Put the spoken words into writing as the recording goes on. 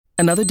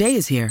Another day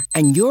is here,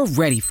 and you're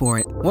ready for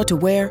it. What to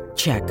wear?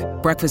 Check.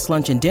 Breakfast,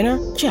 lunch, and dinner?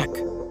 Check.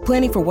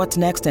 Planning for what's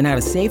next and how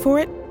to save for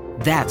it?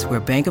 That's where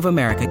Bank of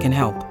America can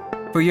help.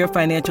 For your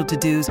financial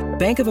to-dos,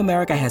 Bank of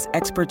America has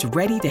experts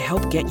ready to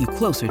help get you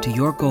closer to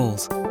your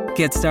goals.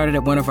 Get started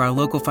at one of our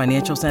local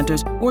financial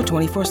centers or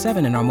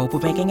 24/7 in our mobile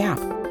banking app.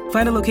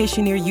 Find a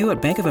location near you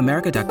at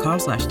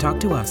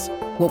bankofamerica.com/talktous.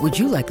 What would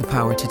you like the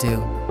power to do?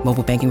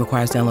 Mobile banking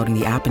requires downloading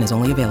the app and is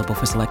only available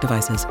for select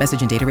devices.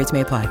 Message and data rates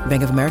may apply.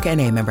 Bank of America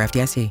N.A., member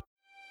FDIC.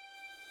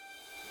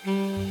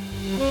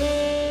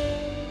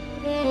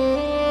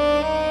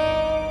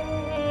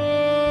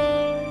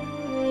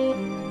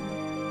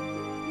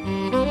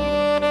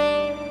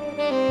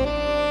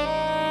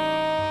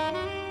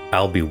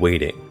 I'll Be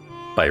Waiting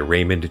by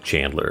Raymond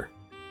Chandler.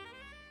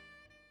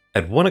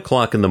 At 1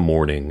 o'clock in the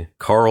morning,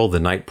 Carl the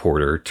night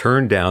porter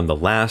turned down the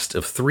last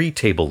of 3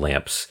 table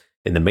lamps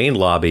in the main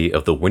lobby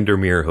of the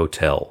Windermere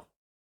Hotel.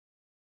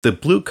 The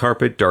blue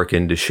carpet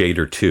darkened a shade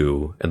or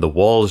two, and the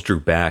walls drew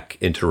back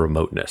into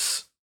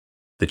remoteness.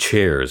 The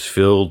chairs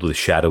filled with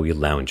shadowy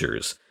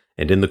loungers,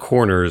 and in the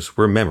corners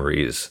were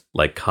memories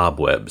like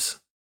cobwebs.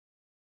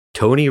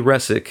 Tony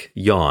Ressick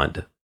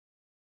yawned.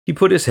 He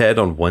put his head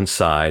on one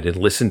side and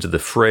listened to the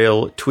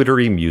frail,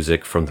 twittery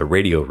music from the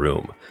radio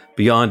room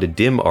beyond a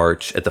dim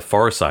arch at the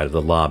far side of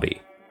the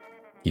lobby.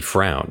 He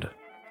frowned.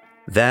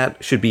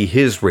 That should be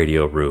his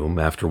radio room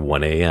after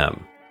 1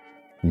 a.m.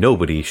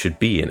 Nobody should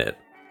be in it.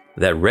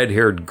 That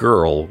red-haired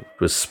girl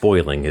was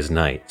spoiling his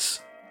nights.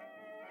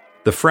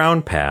 The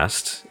frown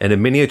passed, and a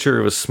miniature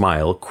of a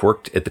smile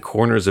quirked at the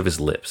corners of his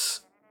lips.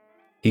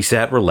 He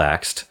sat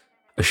relaxed,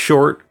 a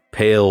short,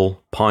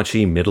 pale,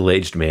 paunchy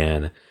middle-aged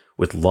man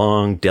with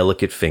long,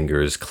 delicate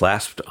fingers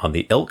clasped on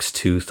the elk's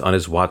tooth on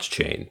his watch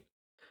chain.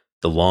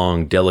 The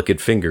long,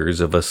 delicate fingers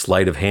of a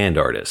sleight-of-hand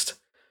artist.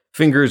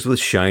 Fingers with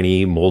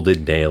shiny,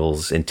 molded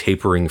nails and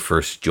tapering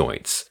first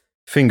joints.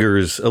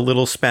 Fingers a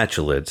little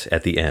spatulate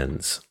at the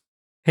ends.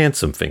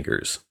 Handsome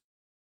fingers.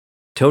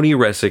 Tony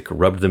Ressick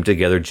rubbed them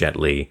together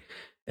gently,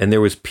 and there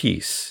was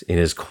peace in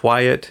his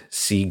quiet,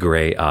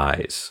 sea-gray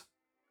eyes.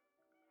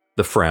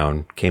 The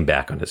frown came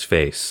back on his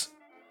face.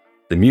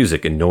 The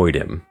music annoyed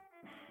him.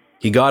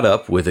 He got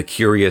up with a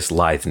curious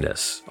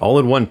litheness, all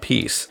in one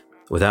piece,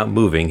 without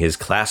moving his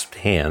clasped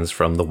hands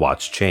from the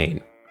watch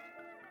chain.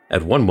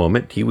 At one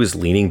moment, he was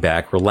leaning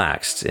back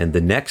relaxed, and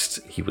the next,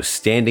 he was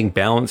standing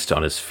balanced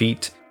on his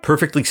feet,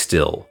 perfectly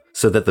still,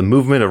 so that the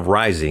movement of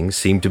rising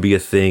seemed to be a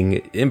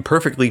thing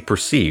imperfectly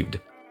perceived,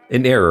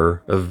 an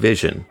error of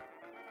vision.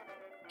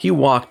 He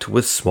walked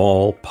with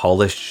small,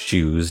 polished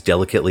shoes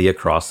delicately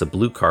across the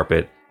blue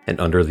carpet and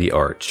under the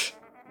arch.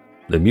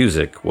 The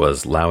music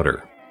was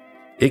louder.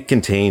 It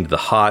contained the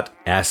hot,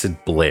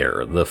 acid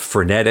blare, the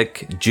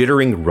frenetic,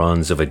 jittering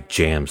runs of a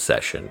jam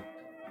session.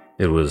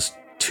 It was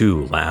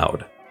too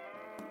loud.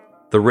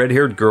 The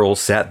red-haired girl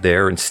sat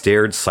there and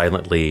stared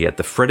silently at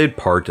the fretted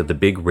part of the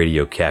big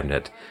radio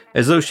cabinet,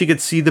 as though she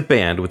could see the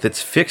band with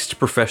its fixed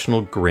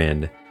professional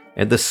grin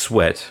and the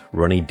sweat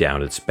running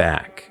down its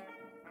back.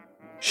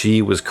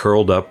 She was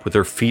curled up with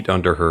her feet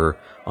under her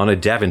on a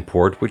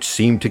davenport which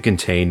seemed to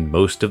contain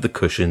most of the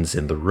cushions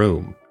in the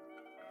room.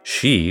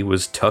 She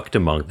was tucked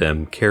among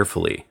them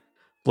carefully,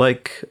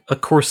 like a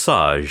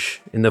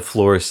corsage in the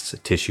florist's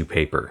tissue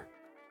paper.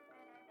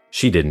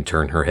 She didn't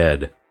turn her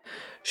head.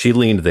 She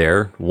leaned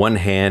there, one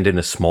hand in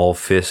a small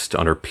fist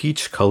on her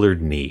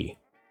peach-colored knee.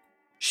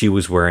 She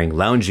was wearing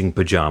lounging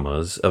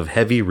pajamas of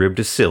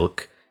heavy-ribbed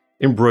silk,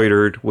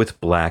 embroidered with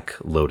black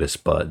lotus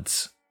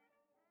buds.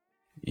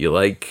 "You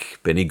like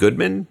Benny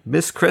Goodman,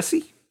 Miss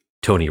Cressy?"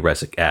 Tony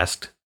Ressick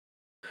asked.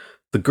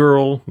 The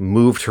girl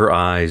moved her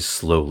eyes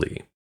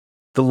slowly.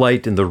 The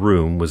light in the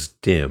room was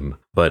dim,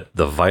 but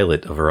the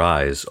violet of her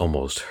eyes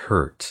almost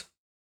hurt.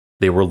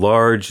 They were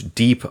large,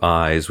 deep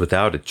eyes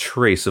without a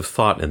trace of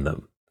thought in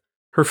them.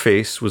 Her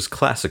face was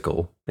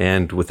classical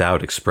and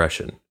without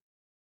expression.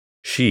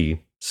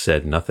 She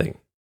said nothing.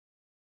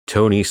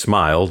 Tony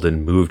smiled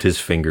and moved his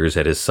fingers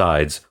at his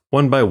sides,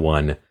 one by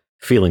one,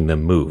 feeling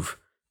them move.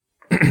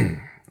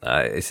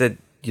 "I said,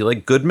 you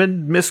like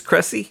Goodman, Miss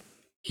Cressy?"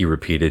 he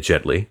repeated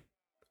gently.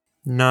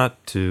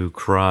 "Not to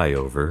cry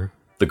over,"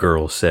 the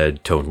girl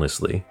said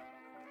tonelessly.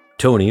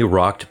 Tony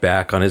rocked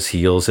back on his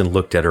heels and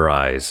looked at her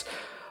eyes.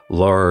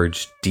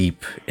 Large,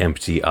 deep,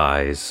 empty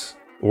eyes.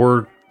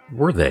 Or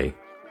were they?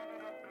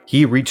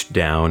 He reached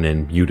down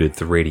and muted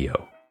the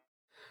radio.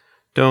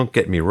 "Don't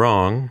get me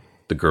wrong,"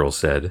 the girl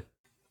said.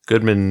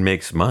 "Goodman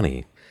makes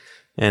money,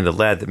 and a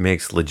lad that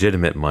makes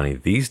legitimate money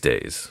these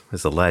days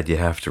is a lad you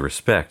have to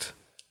respect.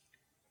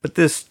 But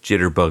this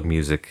jitterbug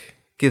music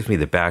gives me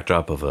the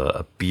backdrop of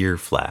a beer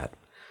flat.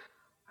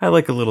 I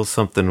like a little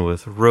something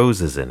with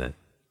roses in it."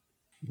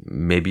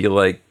 "Maybe you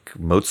like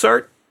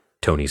Mozart?"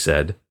 Tony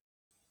said.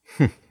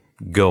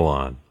 "Go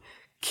on.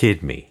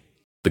 Kid me,"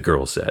 the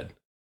girl said.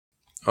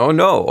 "Oh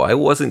no, I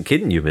wasn't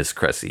kidding you, Miss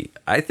Cressy.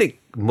 I think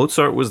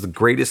Mozart was the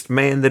greatest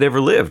man that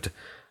ever lived,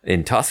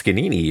 and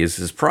Toscanini is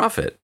his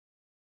prophet."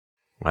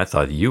 "I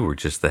thought you were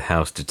just the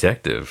house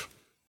detective."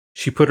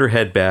 She put her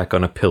head back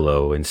on a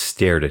pillow and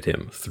stared at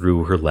him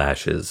through her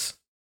lashes.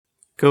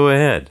 Go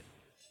ahead.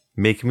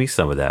 Make me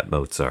some of that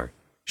Mozart,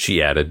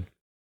 she added.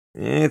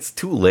 It's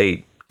too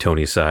late,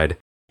 Tony sighed.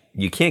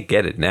 You can't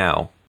get it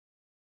now.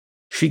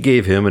 She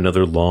gave him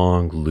another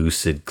long,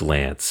 lucid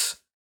glance.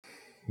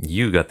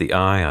 You got the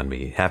eye on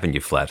me, haven't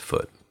you,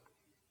 Flatfoot?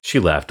 She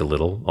laughed a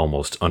little,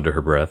 almost under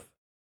her breath.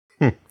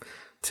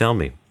 Tell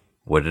me,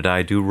 what did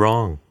I do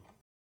wrong?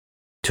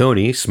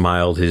 Tony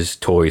smiled his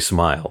toy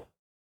smile.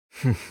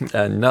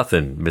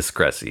 Nothing, Miss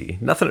Cressy,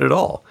 nothing at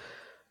all.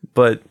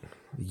 But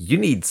you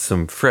need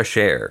some fresh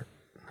air.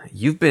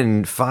 You've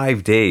been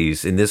 5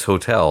 days in this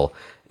hotel,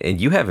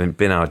 and you haven't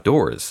been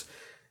outdoors.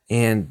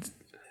 And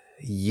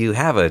you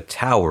have a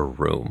tower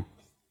room.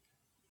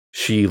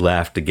 She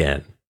laughed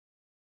again.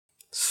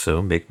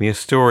 So make me a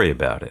story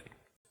about it.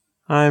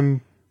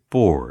 I'm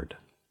bored.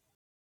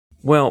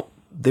 Well,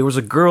 there was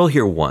a girl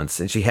here once,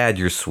 and she had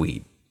your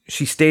suite.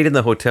 She stayed in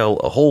the hotel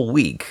a whole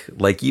week,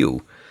 like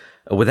you,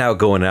 without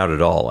going out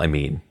at all, I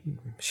mean.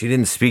 She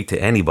didn't speak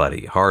to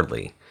anybody,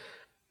 hardly.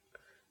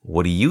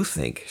 What do you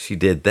think she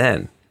did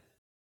then?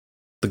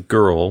 The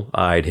girl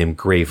eyed him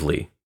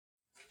gravely.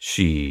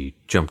 She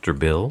jumped her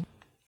bill?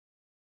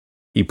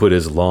 He put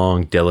his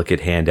long,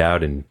 delicate hand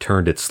out and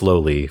turned it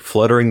slowly,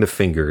 fluttering the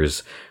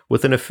fingers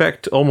with an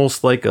effect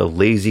almost like a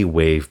lazy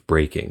wave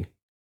breaking.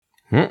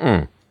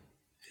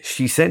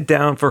 She sent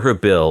down for her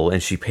bill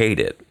and she paid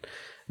it.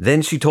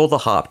 Then she told the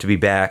hop to be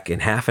back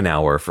in half an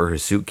hour for her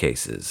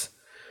suitcases.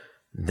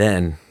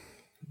 Then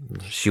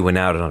she went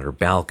out on her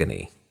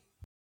balcony.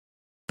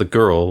 The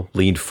girl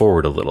leaned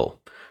forward a little,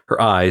 her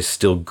eyes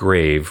still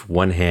grave,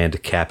 one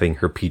hand capping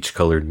her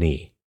peach-colored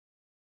knee.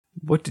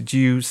 What did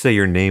you say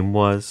your name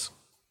was?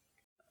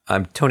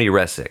 I'm Tony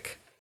Resick.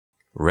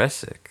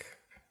 Resick?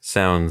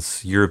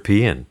 Sounds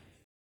European.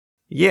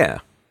 Yeah,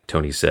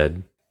 Tony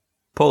said.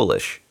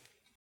 Polish.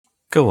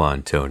 Go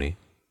on, Tony.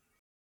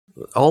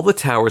 All the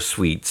tower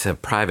suites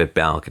have private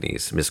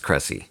balconies, Miss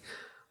Cressy.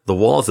 The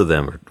walls of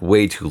them are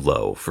way too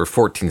low, for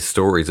 14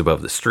 stories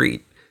above the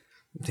street.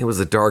 It was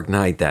a dark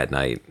night that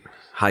night.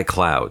 High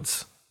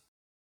clouds.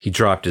 He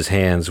dropped his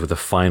hands with a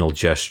final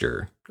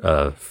gesture,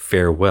 a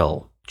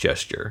farewell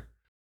gesture.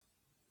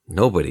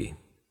 Nobody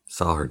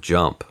saw her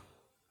jump.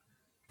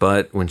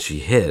 But when she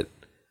hit,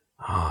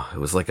 it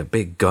was like a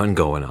big gun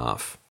going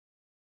off.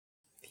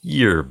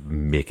 You're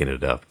making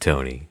it up,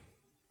 Tony.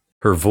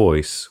 Her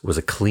voice was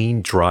a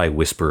clean, dry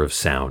whisper of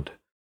sound.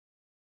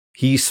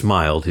 He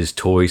smiled his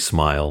toy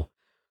smile.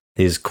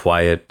 His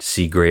quiet,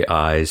 sea-gray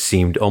eyes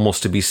seemed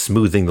almost to be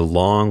smoothing the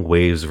long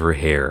waves of her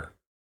hair.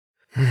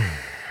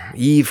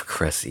 Eve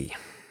Cressy,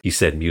 he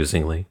said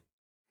musingly.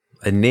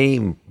 A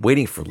name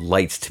waiting for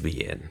lights to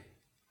be in.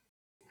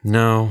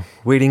 No,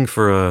 waiting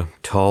for a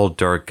tall,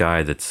 dark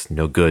guy that's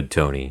no good,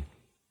 Tony.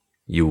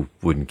 You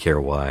wouldn't care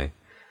why.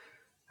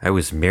 I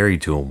was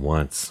married to him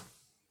once.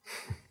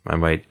 I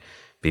might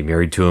be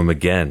married to him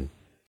again.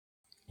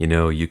 You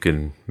know, you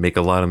can make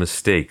a lot of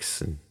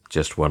mistakes in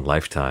just one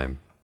lifetime.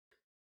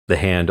 The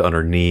hand on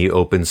her knee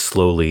opened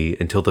slowly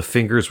until the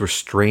fingers were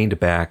strained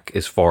back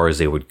as far as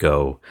they would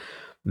go.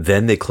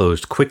 Then they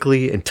closed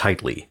quickly and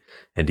tightly,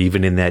 and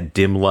even in that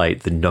dim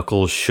light the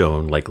knuckles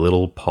shone like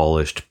little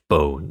polished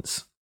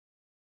bones.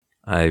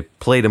 I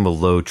played him a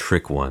low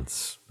trick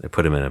once. I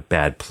put him in a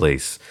bad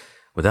place,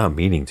 without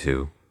meaning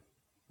to.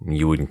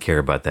 You wouldn't care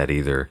about that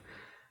either.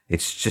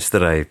 It's just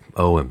that I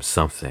owe him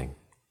something.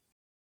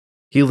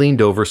 He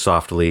leaned over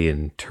softly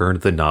and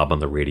turned the knob on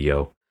the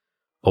radio.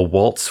 A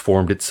waltz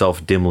formed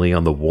itself dimly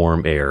on the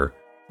warm air.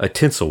 A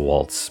tinsel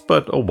waltz,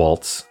 but a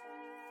waltz.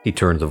 He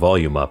turned the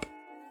volume up.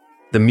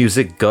 The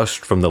music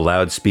gushed from the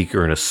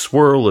loudspeaker in a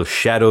swirl of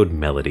shadowed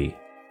melody.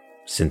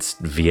 Since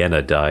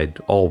Vienna died,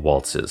 all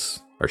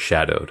waltzes are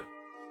shadowed.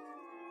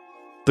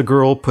 The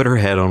girl put her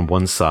head on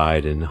one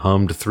side and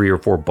hummed 3 or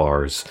 4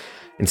 bars,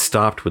 and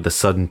stopped with a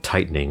sudden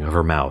tightening of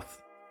her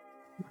mouth.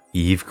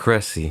 Eve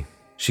Cressy,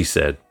 she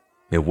said.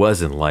 It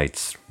was in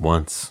lights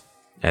once,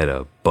 at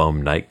a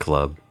bum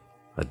nightclub,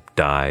 a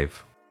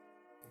dive.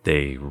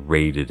 They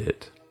raided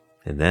it,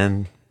 and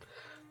then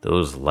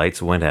those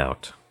lights went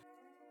out.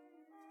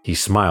 He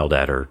smiled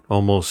at her,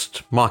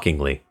 almost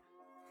mockingly.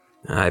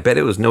 I bet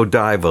it was no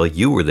dive while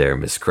you were there,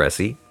 Miss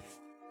Cressy.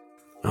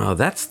 Oh,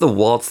 that's the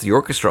waltz the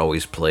orchestra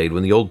always played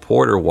when the old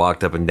porter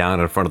walked up and down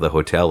in front of the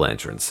hotel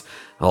entrance,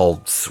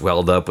 all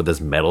swelled up with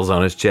his medals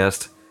on his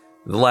chest.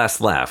 The Last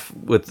Laugh,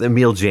 with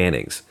Emil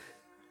Jannings.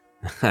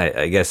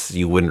 I guess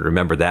you wouldn't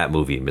remember that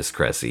movie, Miss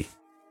Cressy.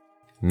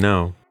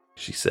 No,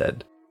 she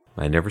said.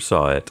 I never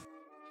saw it.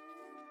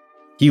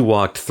 He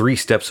walked 3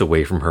 steps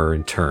away from her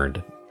and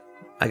turned.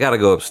 I gotta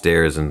go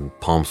upstairs and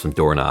palm some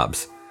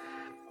doorknobs.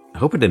 I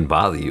hope it didn't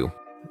bother you,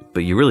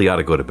 but you really ought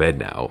to go to bed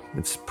now.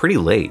 It's pretty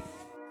late.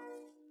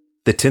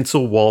 The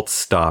tinsel waltz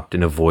stopped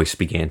and a voice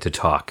began to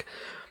talk.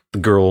 The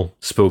girl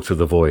spoke through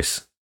the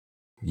voice.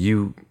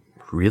 You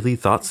really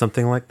thought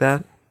something like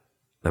that?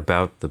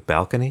 About the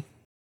balcony?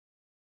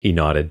 He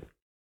nodded.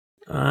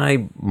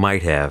 I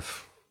might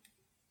have,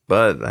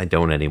 but I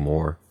don't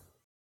anymore.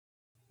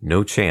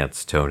 No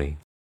chance, Tony.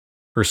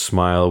 Her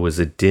smile was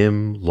a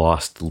dim,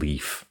 lost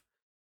leaf.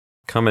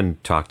 Come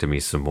and talk to me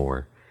some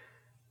more.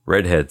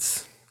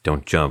 Redheads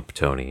don't jump,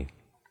 Tony.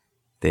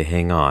 They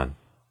hang on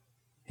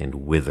and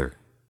wither.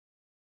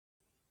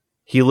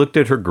 He looked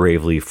at her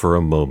gravely for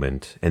a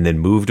moment and then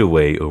moved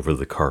away over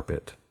the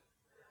carpet.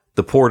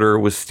 The porter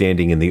was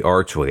standing in the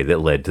archway that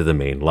led to the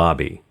main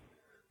lobby.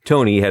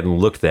 Tony hadn't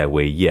looked that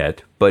way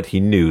yet, but he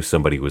knew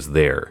somebody was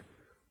there.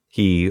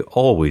 He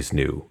always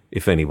knew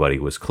if anybody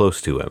was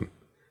close to him.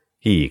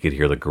 He could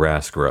hear the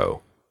grass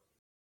grow.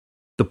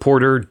 The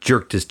porter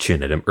jerked his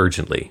chin at him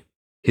urgently.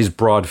 His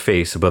broad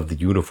face above the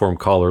uniform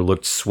collar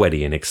looked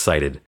sweaty and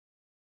excited.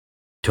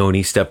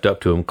 Tony stepped up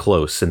to him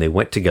close, and they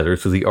went together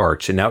through the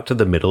arch and out to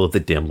the middle of the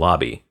dim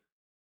lobby.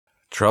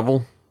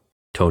 "Trouble?"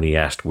 Tony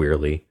asked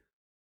wearily.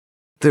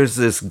 "There's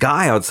this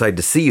guy outside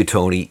to see you,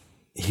 Tony.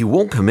 He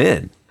won't come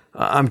in.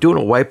 I'm doing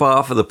a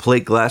wipe-off of the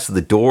plate glass of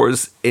the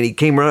doors, and he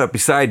came right up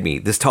beside me,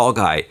 this tall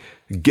guy.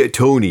 'Get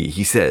Tony,'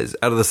 he says,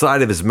 out of the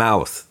side of his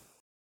mouth."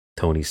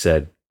 Tony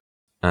said,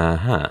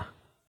 "Uh-huh,"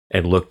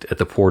 and looked at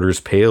the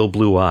porter's pale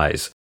blue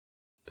eyes.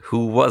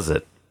 "Who was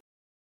it?"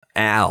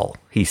 "Al,"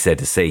 he said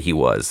to say he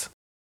was.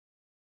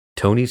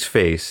 Tony's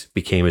face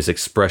became as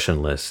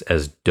expressionless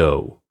as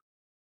dough.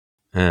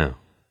 "Oh,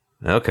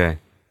 okay."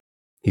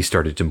 He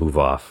started to move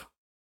off.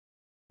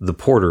 The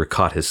porter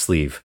caught his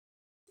sleeve.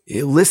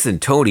 "Listen,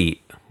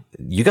 Tony,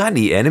 you got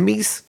any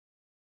enemies?"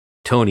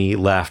 Tony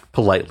laughed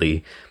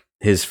politely,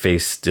 his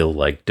face still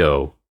like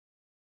dough.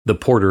 The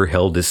porter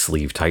held his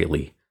sleeve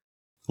tightly.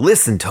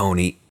 "Listen,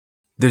 Tony,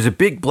 there's a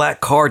big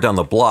black car down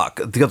the block,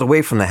 the other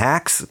way from the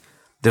hacks.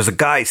 There's a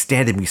guy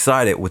standing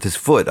beside it with his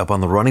foot up on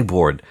the running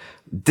board.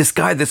 This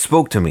guy that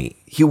spoke to me,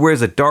 he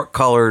wears a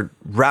dark-collared,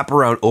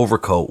 wraparound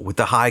overcoat with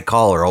the high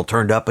collar all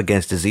turned up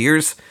against his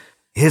ears.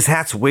 His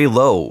hat's way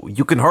low.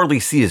 You can hardly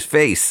see his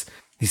face.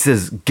 He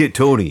says, 'Get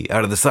Tony,'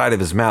 out of the side of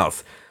his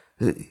mouth.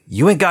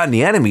 You ain't got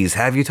any enemies,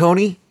 have you,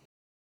 Tony?"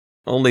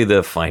 "Only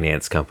the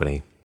finance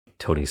company,"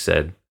 Tony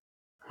said.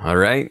 "All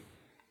right,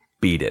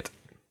 beat it."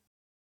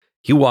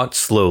 He walked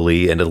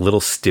slowly and a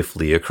little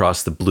stiffly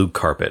across the blue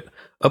carpet,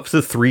 up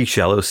the 3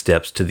 shallow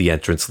steps to the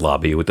entrance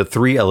lobby with the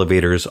 3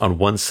 elevators on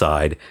one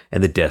side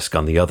and the desk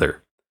on the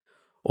other.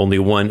 Only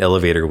one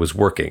elevator was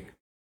working.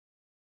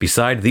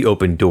 Beside the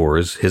open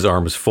doors, his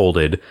arms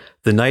folded,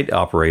 the night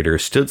operator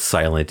stood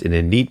silent in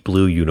a neat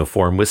blue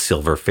uniform with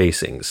silver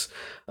facings,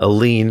 a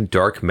lean,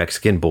 dark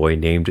Mexican boy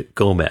named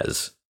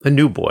Gomez, a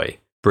new boy,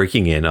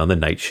 breaking in on the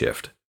night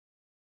shift.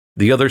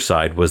 The other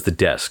side was the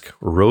desk,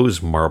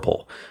 rose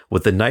marble,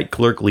 with the night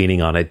clerk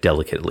leaning on it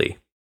delicately.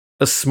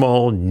 A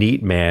small,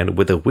 neat man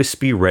with a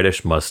wispy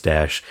reddish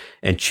mustache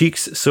and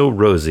cheeks so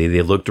rosy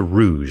they looked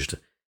rouged.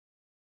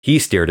 He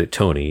stared at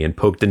Tony and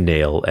poked a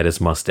nail at his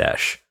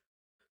mustache.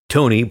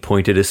 Tony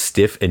pointed a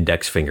stiff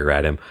index finger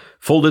at him,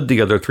 folded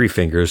the other 3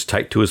 fingers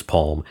tight to his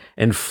palm,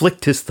 and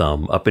flicked his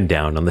thumb up and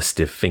down on the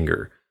stiff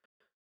finger.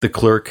 The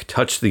clerk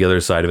touched the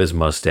other side of his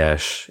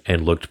mustache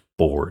and looked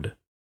bored.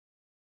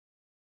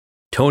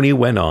 Tony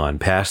went on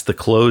past the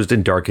closed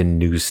and darkened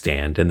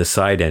newsstand and the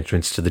side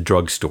entrance to the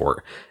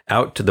drugstore,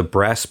 out to the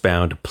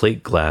brass-bound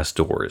plate glass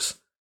doors.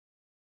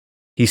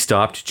 He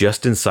stopped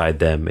just inside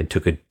them and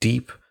took a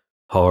deep,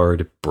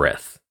 hard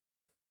breath.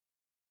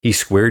 He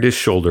squared his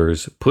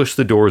shoulders, pushed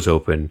the doors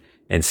open,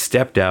 and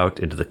stepped out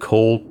into the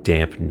cold,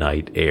 damp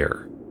night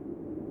air.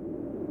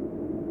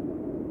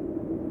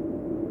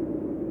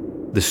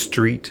 The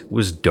street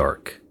was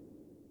dark,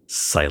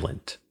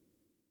 silent.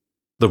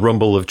 The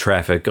rumble of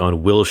traffic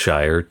on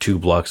Wilshire, 2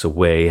 blocks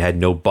away, had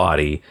no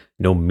body,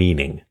 no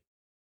meaning.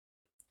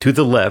 To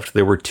the left,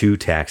 there were 2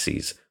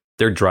 taxis.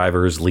 Their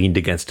drivers leaned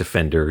against a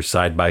fender,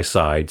 side by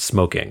side,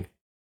 smoking.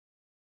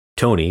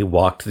 Tony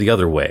walked the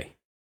other way.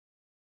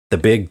 The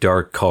big,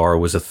 dark car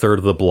was a third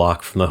of the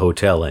block from the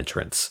hotel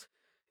entrance.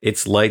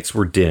 Its lights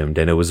were dimmed,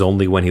 and it was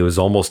only when he was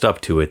almost up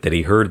to it that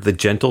he heard the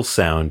gentle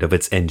sound of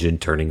its engine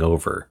turning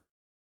over.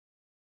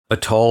 A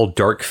tall,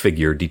 dark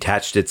figure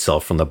detached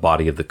itself from the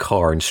body of the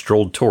car and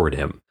strolled toward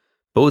him,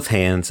 both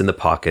hands in the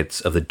pockets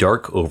of the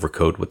dark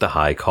overcoat with the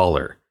high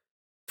collar.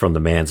 From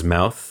the man's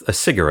mouth, a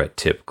cigarette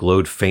tip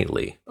glowed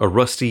faintly, a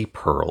rusty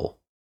pearl.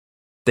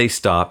 They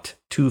stopped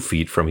 2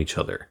 feet from each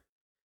other.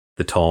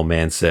 The tall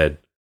man said,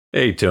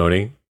 "Hey,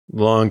 Tony.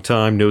 Long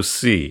time no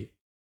see."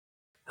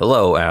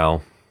 "Hello,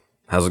 Al.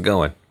 How's it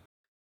going?"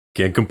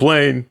 "Can't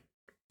complain."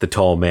 The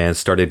tall man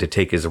started to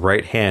take his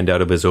right hand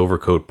out of his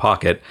overcoat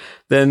pocket,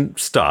 then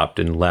stopped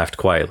and laughed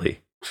quietly.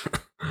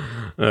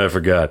 "I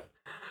forgot.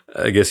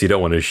 I guess you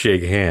don't want to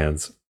shake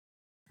hands."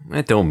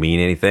 "That don't mean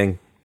anything,"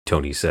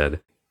 Tony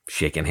said.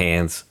 "Shaking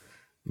hands.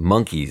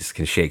 Monkeys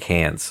can shake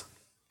hands.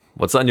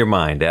 What's on your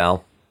mind,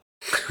 Al?"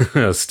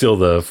 "Still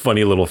the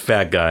funny little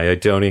fat guy, eh,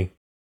 Tony?"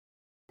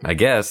 "I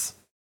guess."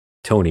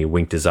 Tony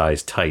winked his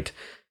eyes tight.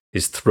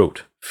 His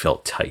throat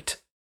felt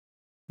tight.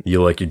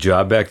 "You like your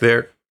job back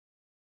there?"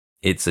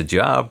 "It's a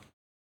job."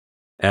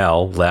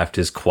 Al laughed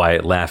his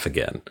quiet laugh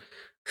again.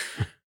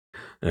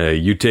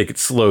 You take it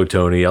slow,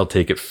 Tony. I'll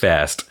take it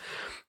fast.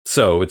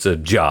 So, it's a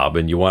job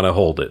and you want to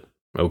hold it.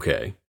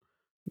 Okay.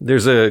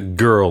 There's a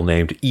girl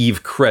named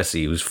Eve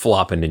Cressy who's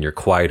flopping in your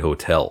quiet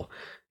hotel.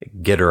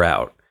 Get her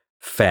out.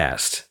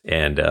 Fast.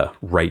 And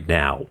right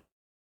now.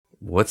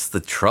 What's the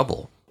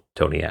trouble?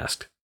 Tony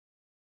asked.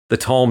 The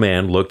tall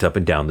man looked up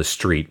and down the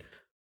street.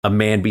 A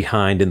man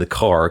behind in the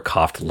car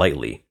coughed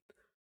lightly.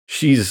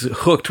 She's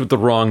hooked with the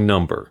wrong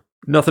number.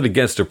 Nothing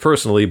against her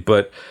personally,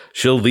 but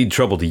she'll lead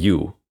trouble to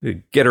you.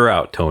 Get her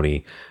out,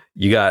 Tony.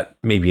 You got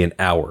maybe an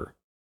hour.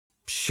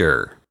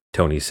 Sure,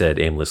 Tony said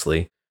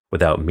aimlessly,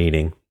 without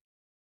meaning.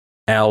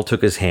 Al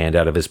took his hand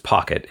out of his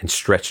pocket and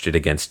stretched it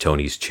against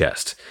Tony's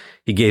chest.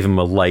 He gave him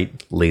a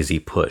light, lazy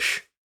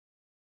push.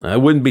 I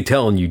wouldn't be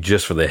telling you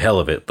just for the hell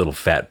of it, little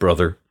fat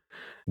brother.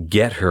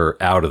 Get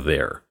her out of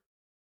there.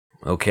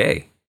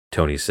 Okay,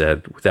 Tony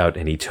said, without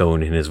any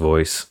tone in his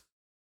voice.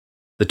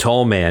 The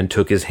tall man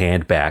took his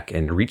hand back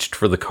and reached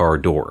for the car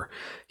door.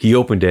 He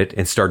opened it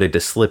and started to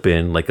slip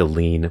in like a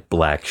lean,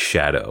 black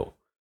shadow.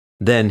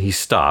 Then he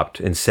stopped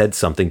and said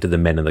something to the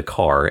men in the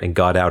car and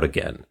got out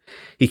again.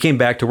 He came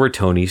back to where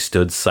Tony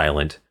stood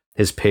silent,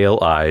 his pale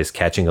eyes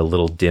catching a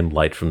little dim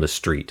light from the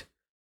street.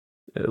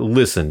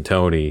 Listen,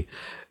 Tony,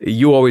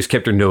 you always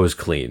kept your nose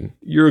clean.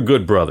 You're a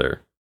good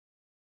brother.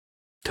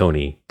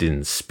 Tony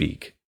didn't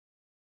speak.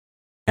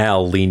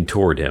 Al leaned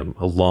toward him,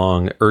 a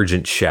long,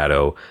 urgent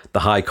shadow,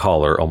 the high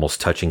collar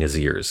almost touching his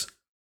ears.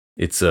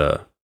 It's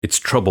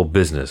trouble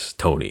business,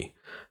 Tony.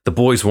 The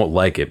boys won't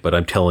like it, but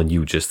I'm telling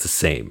you just the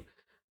same.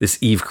 This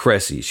Eve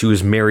Cressy, she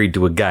was married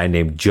to a guy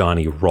named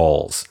Johnny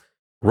Rawls.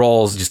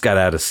 Rawls just got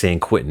out of San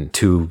Quentin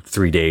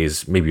 2-3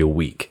 days, maybe a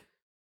week.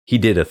 He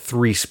did a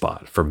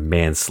 3-spot for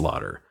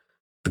manslaughter.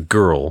 The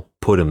girl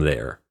put him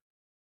there.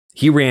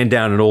 He ran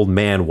down an old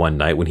man one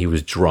night when he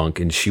was drunk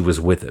and she was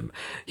with him.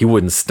 He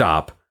wouldn't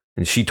stop,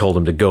 and she told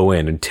him to go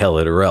in and tell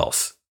it or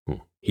else.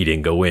 He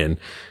didn't go in,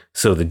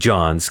 so the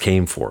Johns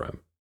came for him.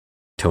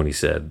 Tony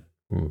said,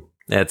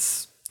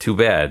 That's too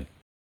bad.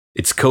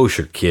 It's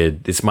kosher,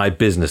 kid. It's my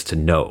business to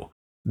know.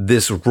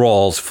 This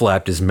Rawls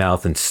flapped his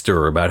mouth in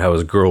stir about how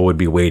his girl would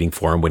be waiting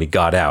for him when he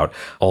got out,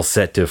 all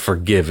set to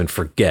forgive and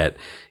forget,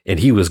 and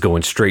he was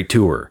going straight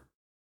to her.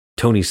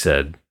 Tony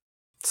said,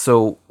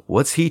 So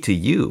what's he to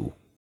you?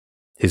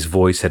 His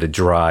voice had a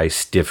dry,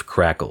 stiff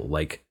crackle,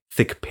 like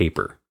thick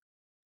paper.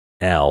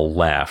 Al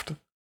laughed.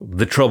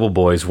 The trouble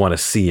boys want to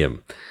see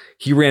him.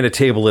 He ran a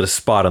table at a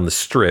spot on the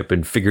strip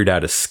and figured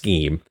out a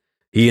scheme.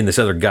 He and this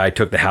other guy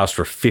took the house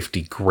for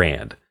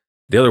 $50,000.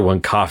 The other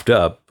one coughed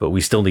up, but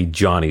we still need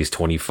Johnny's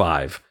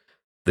 25.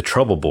 The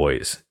trouble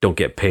boys don't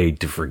get paid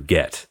to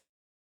forget.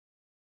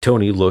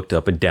 Tony looked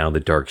up and down the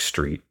dark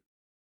street.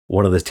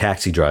 One of the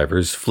taxi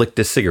drivers flicked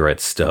a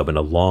cigarette stub in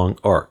a long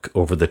arc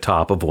over the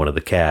top of one of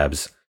the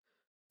cabs.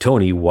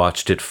 Tony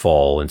watched it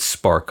fall and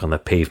spark on the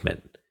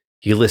pavement.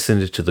 He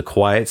listened to the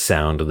quiet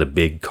sound of the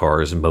big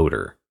car's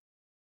motor.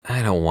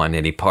 I don't want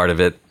any part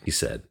of it, he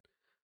said.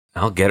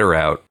 I'll get her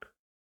out.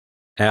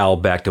 Al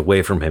backed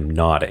away from him,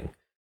 nodding.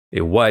 A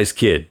wise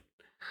kid.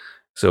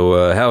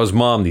 So, how's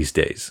Mom these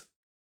days?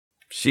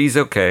 She's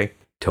okay,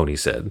 Tony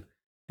said.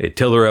 Hey,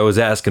 tell her I was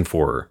asking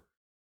for her.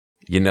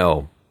 You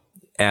know,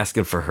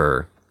 asking for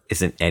her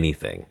isn't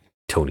anything,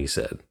 Tony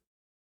said.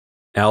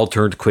 Al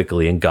turned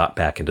quickly and got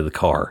back into the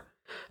car.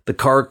 The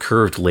car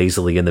curved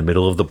lazily in the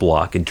middle of the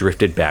block and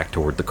drifted back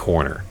toward the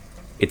corner.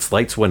 Its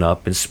lights went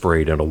up and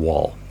sprayed on a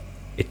wall.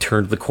 It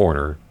turned the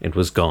corner and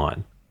was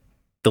gone.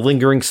 The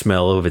lingering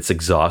smell of its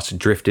exhaust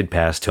drifted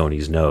past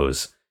Tony's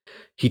nose.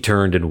 He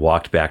turned and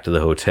walked back to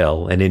the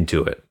hotel and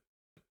into it.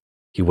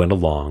 He went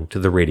along to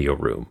the radio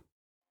room.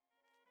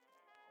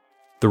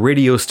 The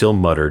radio still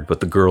muttered, but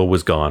the girl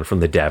was gone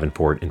from the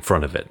Davenport in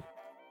front of it.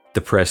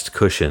 The pressed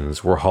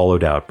cushions were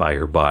hollowed out by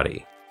her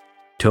body.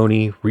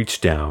 Tony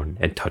reached down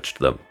and touched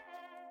them.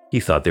 He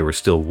thought they were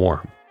still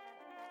warm.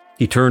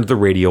 He turned the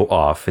radio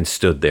off and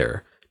stood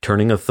there,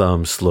 turning a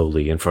thumb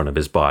slowly in front of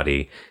his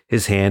body,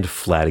 his hand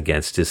flat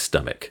against his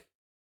stomach.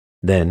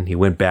 Then he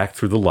went back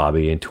through the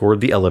lobby and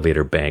toward the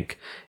elevator bank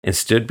and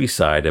stood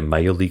beside a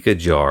Mayolika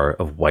jar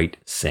of white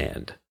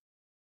sand.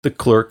 The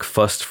clerk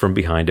fussed from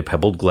behind a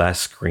pebbled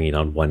glass screen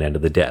on one end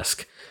of the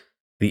desk.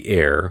 The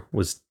air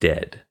was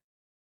dead.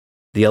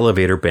 The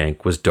elevator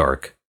bank was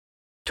dark.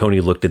 Tony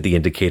looked at the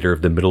indicator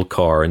of the middle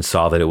car and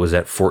saw that it was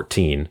at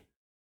 14.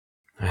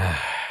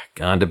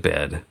 Gone to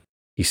bed,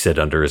 he said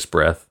under his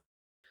breath.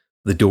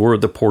 The door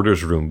of the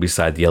porter's room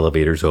beside the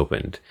elevators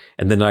opened,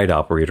 and the night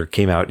operator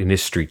came out in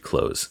his street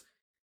clothes.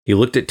 He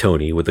looked at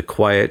Tony with a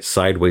quiet,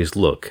 sideways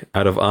look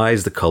out of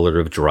eyes the color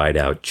of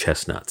dried-out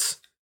chestnuts.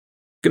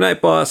 Good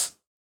night, boss.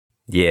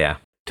 Yeah,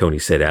 Tony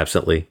said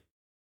absently.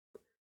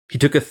 He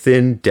took a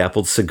thin,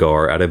 dappled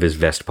cigar out of his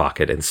vest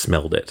pocket and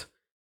smelled it.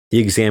 He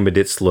examined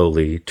it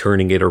slowly,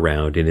 turning it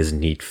around in his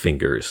neat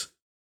fingers.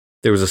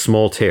 There was a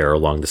small tear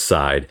along the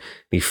side, and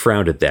he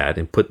frowned at that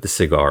and put the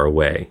cigar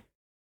away.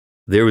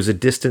 There was a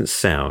distant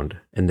sound,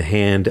 and the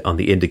hand on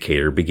the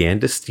indicator began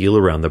to steal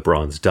around the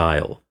bronze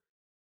dial.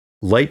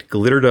 Light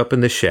glittered up in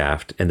the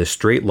shaft, and the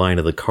straight line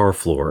of the car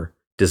floor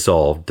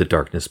dissolved the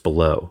darkness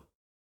below.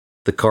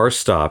 The car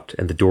stopped,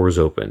 and the doors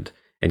opened,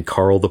 and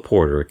Carl the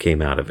porter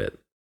came out of it.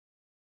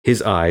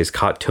 His eyes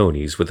caught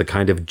Tony's with a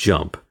kind of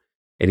jump,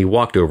 and he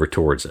walked over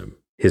towards him,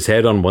 his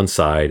head on one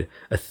side,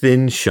 a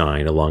thin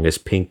shine along his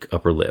pink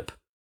upper lip.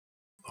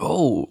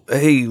 "Oh,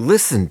 hey,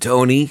 listen,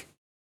 Tony."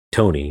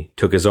 Tony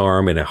took his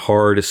arm in a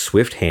hard,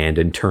 swift hand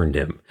and turned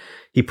him.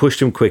 He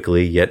pushed him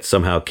quickly, yet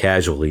somehow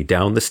casually,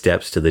 down the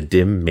steps to the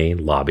dim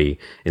main lobby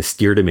and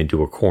steered him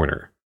into a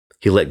corner.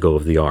 He let go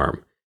of the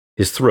arm.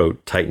 His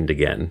throat tightened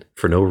again,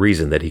 for no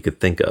reason that he could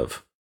think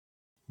of.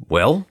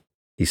 "Well,"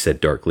 he said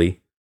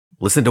darkly,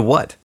 "listen to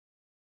what?"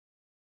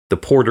 The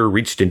porter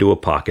reached into a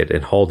pocket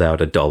and hauled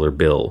out a $1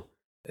 bill.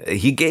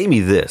 "He gave me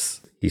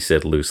this," he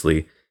said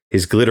loosely.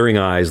 His glittering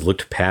eyes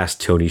looked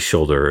past Tony's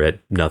shoulder at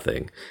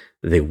nothing.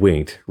 They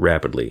winked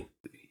rapidly.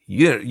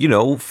 You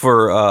know,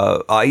 for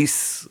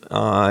ice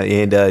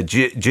and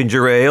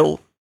ginger ale."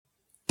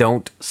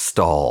 "Don't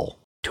stall,"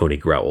 Tony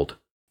growled.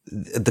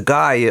 "The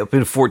guy up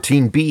in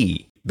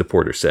 14B, the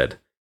porter said.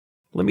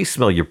 "Let me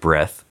smell your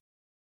breath."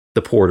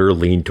 The porter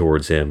leaned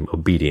towards him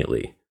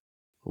obediently.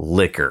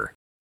 "Liquor,"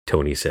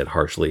 Tony said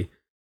harshly.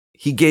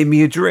 "He gave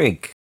me a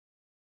drink."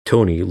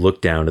 Tony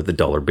looked down at the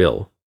 $1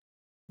 bill.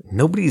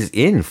 "Nobody's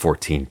in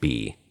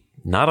 14B.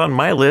 Not on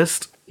my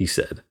list," he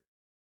said.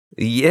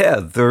 "Yeah,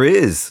 there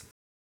is."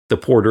 The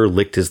porter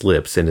licked his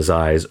lips and his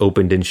eyes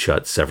opened and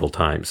shut several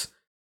times.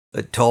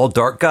 "A tall,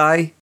 dark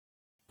guy?"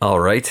 "All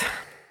right,"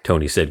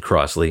 Tony said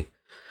crossly.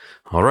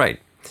 "All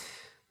right.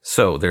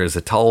 So there's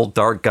a tall,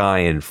 dark guy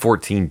in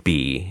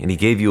 14B, and he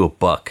gave you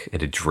 $1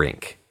 and a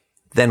drink.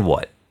 Then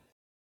what?"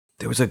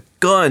 "There was a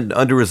gun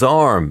under his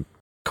arm,"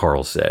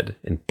 Carl said,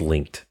 and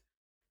blinked.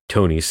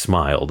 Tony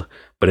smiled,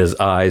 but his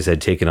eyes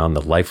had taken on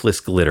the lifeless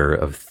glitter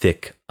of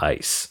thick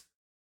ice.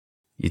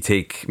 "You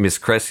take Miss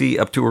Cressy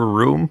up to her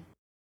room?"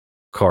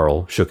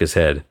 Carl shook his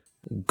head.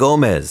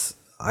 "Gomez.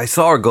 I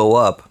saw her go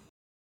up."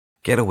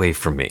 "Get away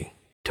from me,"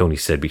 Tony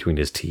said between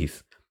his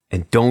teeth.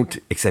 "And don't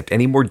accept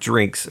any more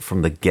drinks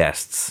from the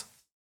guests."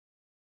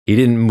 He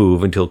didn't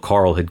move until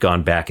Carl had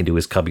gone back into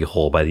his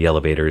cubbyhole by the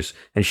elevators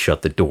and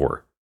shut the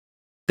door.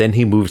 Then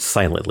he moved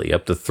silently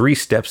up the 3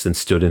 steps and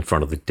stood in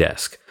front of the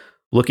desk,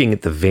 looking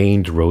at the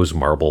veined rose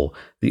marble,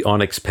 the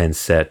onyx pen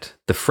set,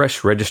 the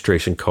fresh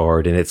registration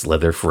card in its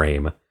leather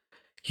frame.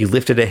 He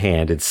lifted a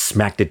hand and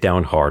smacked it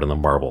down hard on the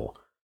marble.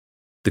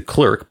 The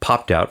clerk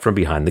popped out from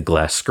behind the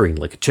glass screen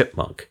like a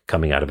chipmunk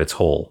coming out of its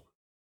hole.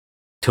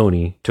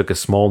 Tony took a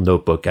small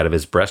notebook out of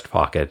his breast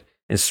pocket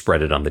and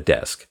spread it on the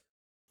desk.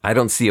 "I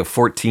don't see a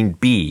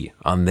 14B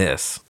on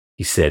this,"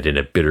 he said in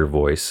a bitter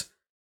voice.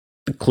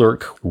 The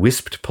clerk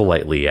wisped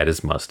politely at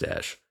his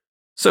mustache.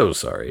 "So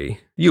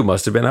sorry. You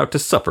must have been out to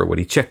supper when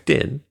he checked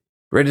in.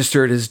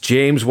 Registered as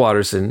James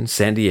Watterson,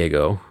 San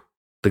Diego."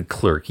 The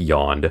clerk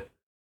yawned.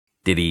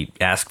 "Did he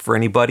ask for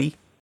anybody?"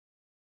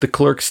 The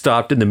clerk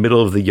stopped in the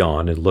middle of the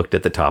yawn and looked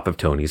at the top of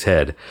Tony's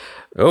head.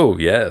 "Oh,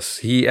 yes.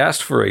 He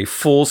asked for a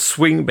full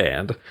swing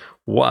band.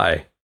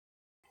 Why?"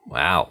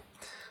 "Wow.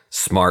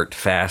 Smart,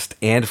 fast,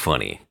 and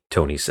funny,"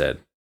 Tony said.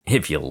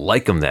 "If you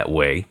like 'em that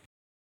way."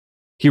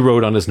 He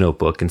wrote on his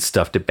notebook and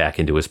stuffed it back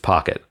into his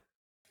pocket.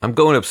 "I'm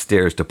going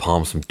upstairs to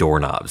palm some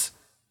doorknobs.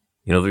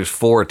 You know, there's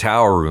 4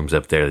 tower rooms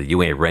up there that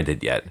you ain't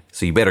rented yet,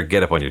 so you better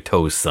get up on your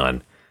toes,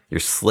 son. You're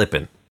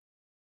slipping."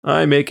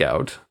 "I make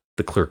out,"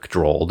 the clerk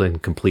drawled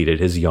and completed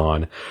his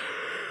yawn.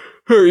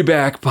 "Hurry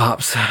back,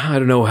 Pops. I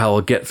don't know how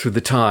I'll get through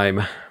the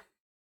time."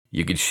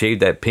 "You could shave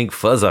that pink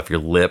fuzz off your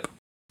lip,"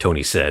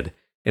 Tony said,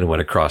 and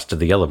went across to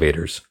the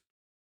elevators.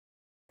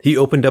 He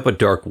opened up a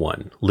dark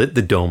one, lit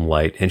the dome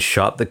light, and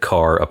shot the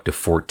car up to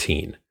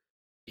 14.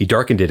 He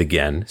darkened it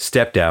again,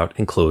 stepped out,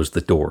 and closed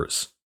the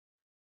doors.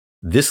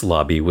 This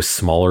lobby was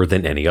smaller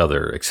than any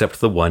other, except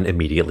the one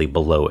immediately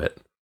below it.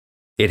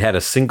 It had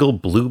a single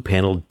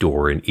blue-paneled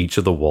door in each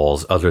of the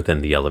walls other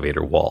than the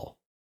elevator wall.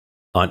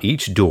 On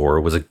each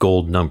door was a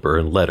gold number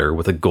and letter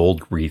with a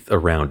gold wreath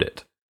around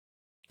it.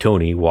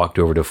 Tony walked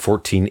over to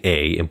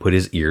 14A and put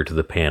his ear to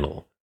the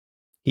panel.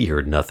 He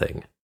heard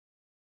nothing.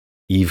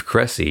 Eve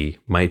Cressy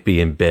might be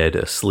in bed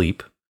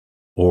asleep,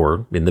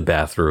 or in the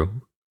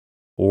bathroom,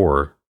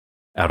 or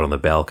out on the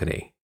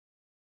balcony.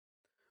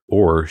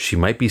 Or she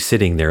might be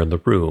sitting there in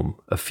the room,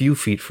 a few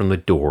feet from the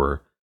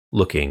door,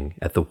 looking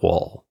at the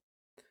wall.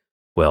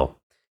 Well,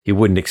 he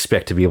wouldn't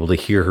expect to be able to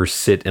hear her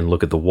sit and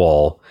look at the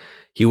wall.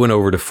 He went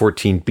over to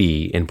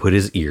 14B and put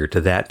his ear to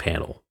that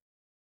panel.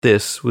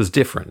 This was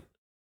different.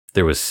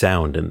 There was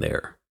sound in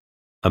there.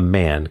 A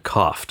man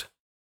coughed.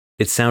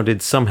 It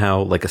sounded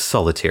somehow like a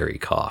solitary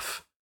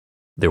cough.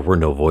 There were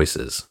no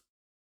voices.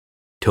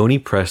 Tony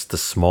pressed the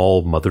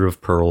small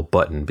mother-of-pearl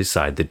button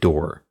beside the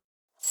door.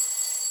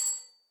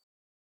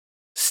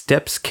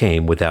 Steps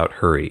came without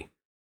hurry.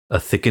 A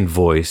thickened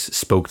voice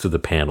spoke through the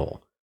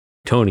panel.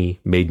 Tony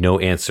made no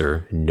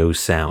answer, no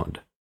sound.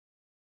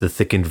 The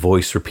thickened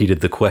voice repeated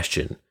the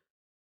question.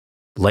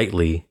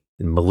 Lightly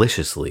and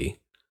maliciously,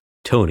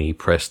 Tony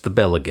pressed the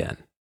bell again.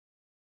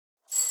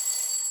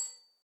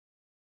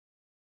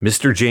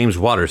 Mr. James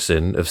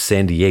Watterson of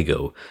San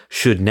Diego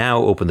should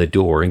now open the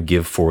door and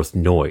give forth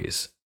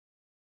noise.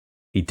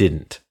 He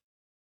didn't.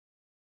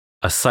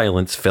 A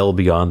silence fell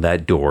beyond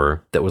that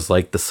door that was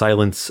like the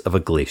silence of a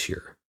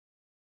glacier.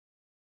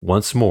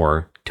 Once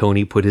more,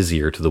 Tony put his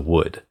ear to the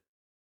wood.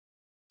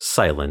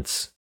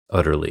 Silence,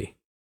 utterly.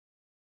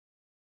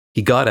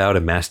 He got out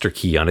a master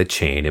key on a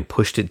chain and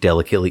pushed it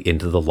delicately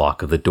into the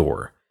lock of the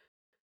door.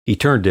 He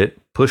turned it,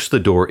 pushed the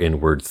door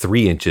inward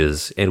 3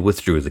 inches, and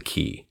withdrew the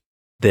key.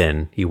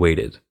 Then he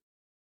waited.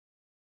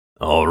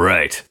 "All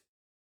right,"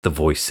 the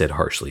voice said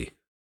harshly.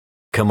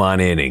 "Come on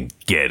in and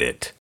get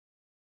it."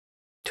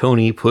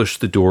 Tony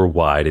pushed the door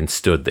wide and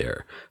stood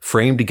there,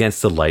 framed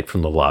against the light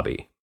from the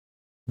lobby.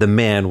 The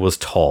man was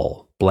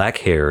tall,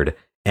 black-haired,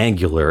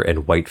 angular,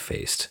 and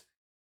white-faced.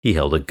 He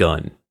held a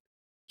gun.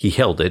 He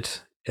held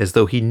it as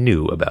though he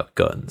knew about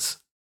guns.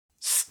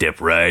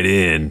 "Step right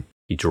in,"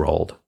 he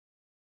drawled.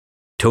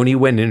 Tony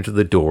went into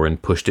the door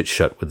and pushed it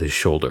shut with his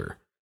shoulder.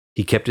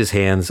 He kept his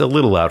hands a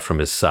little out from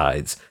his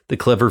sides, the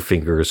clever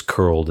fingers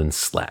curled and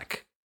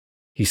slack.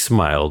 He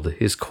smiled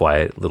his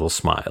quiet little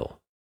smile.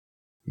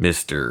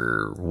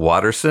 "Mr.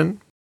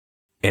 Watterson?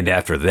 And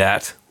after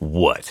that,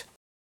 what?"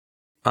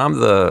 "I'm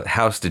the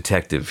house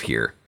detective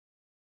here."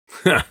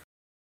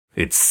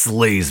 "It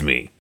slays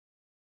me."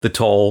 The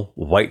tall,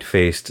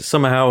 white-faced,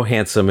 somehow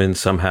handsome and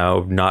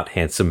somehow not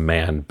handsome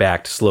man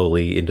backed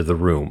slowly into the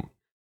room.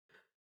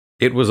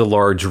 It was a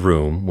large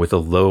room with a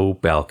low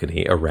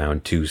balcony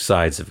around 2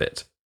 sides of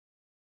it.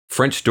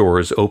 French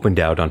doors opened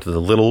out onto the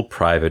little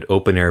private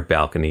open-air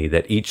balcony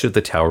that each of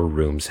the tower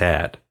rooms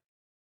had.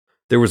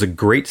 There was a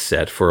grate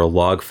set for a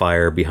log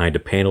fire behind a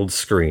paneled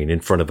screen in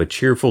front of a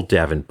cheerful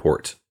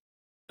davenport.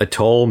 A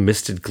tall,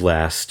 misted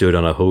glass stood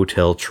on a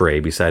hotel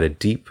tray beside a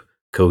deep,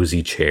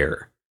 cozy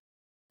chair.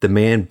 The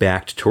man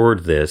backed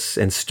toward this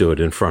and stood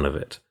in front of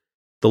it.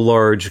 The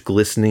large,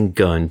 glistening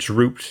gun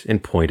drooped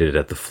and pointed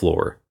at the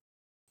floor.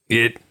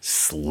 "It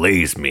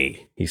slays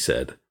me," he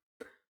said.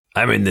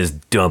 "I'm in this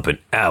dump an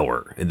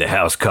hour, and the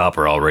house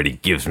copper already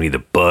gives me the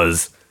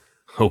buzz.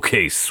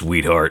 Okay,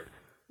 sweetheart,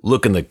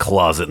 look in the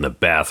closet in the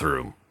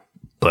bathroom.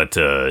 But,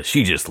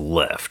 she just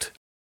left."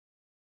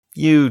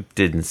 "You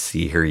didn't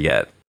see her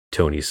yet,"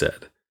 Tony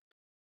said.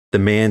 The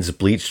man's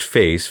bleached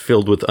face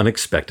filled with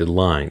unexpected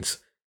lines.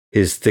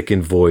 His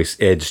thickened voice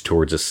edged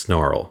towards a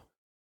snarl.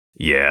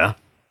 "Yeah?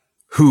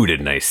 Who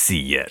didn't I see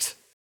yet?"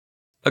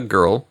 "A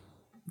girl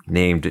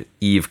named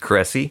Eve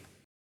Cressy."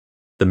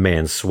 The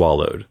man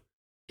swallowed.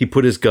 He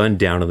put his gun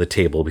down on the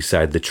table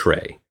beside the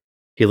tray.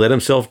 He let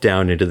himself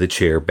down into the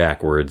chair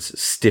backwards,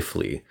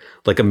 stiffly,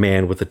 like a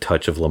man with a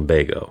touch of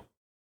lumbago.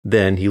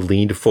 Then he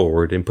leaned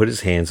forward and put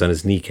his hands on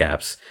his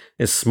kneecaps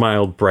and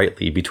smiled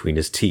brightly between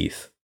his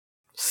teeth.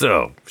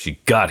 "So, she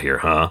got here,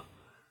 huh?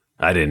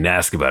 I didn't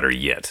ask about her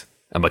yet.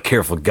 I'm a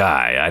careful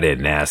guy. I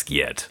didn't ask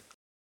yet."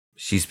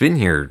 "She's been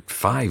here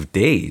 5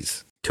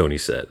 days, Tony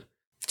said.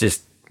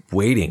 "Just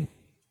waiting.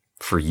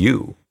 For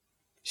you.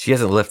 She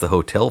hasn't left the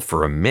hotel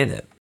for a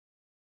minute."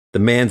 The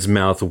man's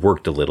mouth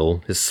worked a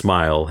little. His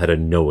smile had a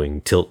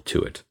knowing tilt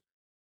to it.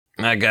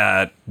 "I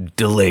got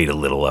delayed a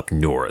little up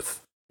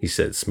north," he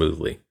said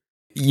smoothly.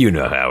 "You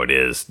know how it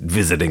is,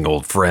 visiting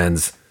old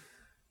friends.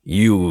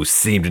 You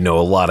seem to know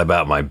a lot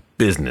about my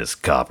business,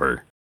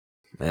 Copper."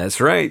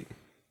 "That's right,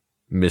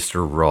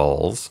 Mr.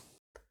 Rawls."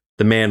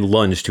 The man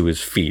lunged to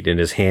his feet and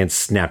his hand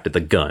snapped at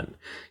the gun.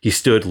 He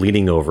stood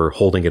leaning over,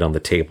 holding it on the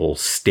table,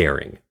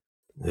 staring.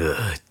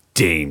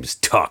 "Dames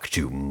talk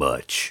too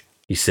much,"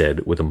 he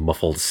said with a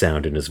muffled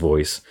sound in his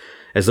voice,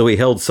 as though he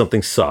held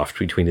something soft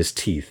between his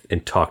teeth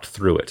and talked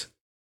through it.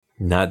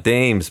 "Not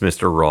dames,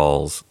 Mr.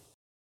 Rawls."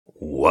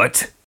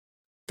 "What?"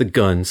 The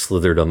gun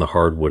slithered on the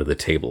hard wood of the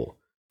table.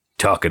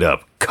 "Talk it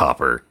up,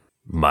 Copper.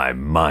 My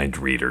mind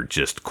reader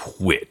just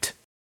quit."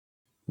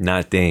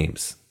 "Not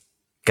dames.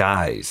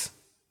 Guys.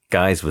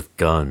 Guys with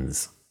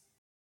guns."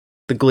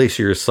 The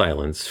glacier's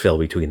silence fell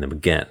between them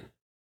again.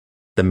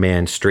 The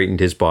man straightened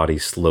his body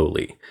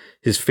slowly.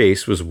 His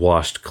face was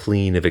washed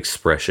clean of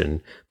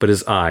expression, but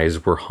his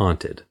eyes were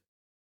haunted.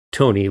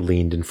 Tony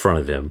leaned in front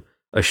of him,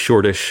 a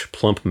shortish,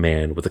 plump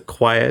man with a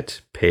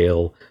quiet,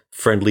 pale,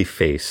 friendly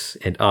face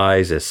and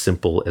eyes as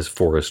simple as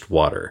forest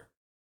water.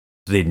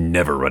 "They'd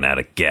never run out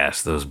of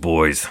gas, those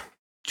boys,"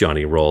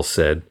 Johnny Rawls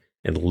said,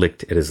 and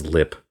licked at his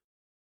lip.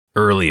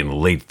 "Early and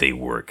late they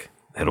work.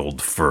 That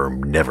old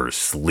firm never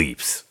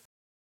sleeps."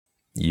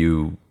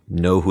 "You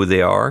know who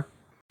they are?"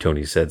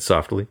 Tony said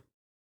softly.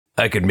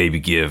 "I could maybe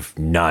give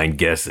 9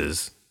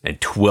 guesses, and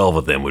 12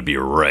 of them would be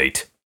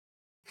right."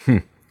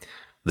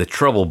 "The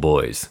Trouble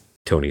Boys,"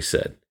 Tony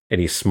said, and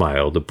he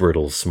smiled a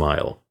brittle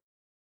smile.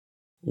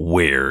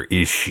 "Where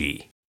is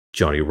she?"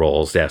 Johnny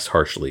Rawls asked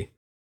harshly.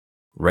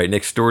 "Right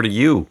next door to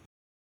you."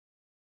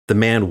 The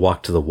man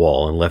walked to the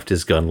wall and left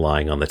his gun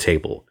lying on the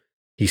table.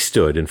 He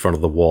stood in front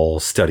of the wall,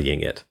 studying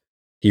it.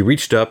 He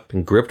reached up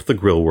and gripped the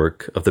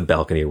grillwork of the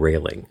balcony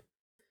railing.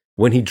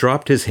 When he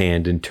dropped his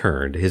hand and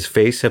turned, his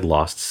face had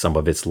lost some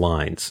of its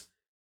lines.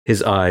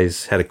 His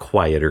eyes had a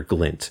quieter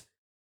glint.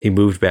 He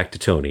moved back to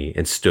Tony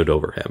and stood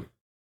over him.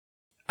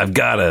 "I've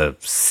got a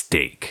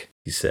stake,"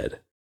 he said.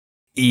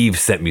 "Eve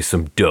sent me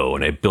some dough,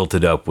 and I built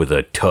it up with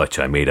a touch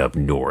I made up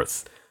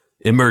north.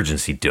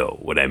 Emergency dough,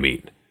 what I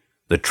mean.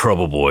 The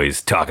Trouble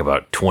Boys talk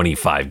about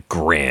 25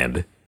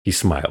 grand. He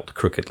smiled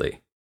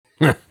crookedly.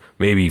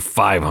 Maybe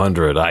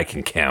 500 I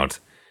can count,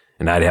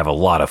 and I'd have a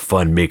lot of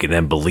fun making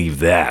them believe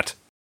that.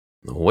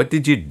 What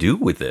did you do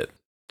with it?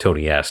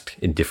 Tony asked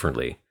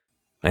indifferently.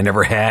 I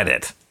never had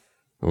it.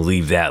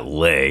 Leave that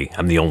lay.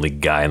 I'm the only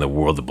guy in the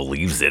world that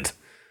believes it.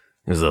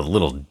 It was a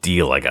little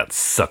deal I got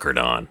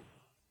suckered on.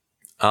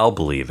 I'll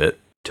believe it,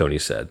 Tony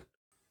said.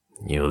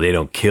 They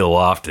don't kill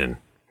often,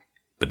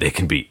 but they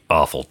can be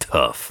awful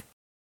tough.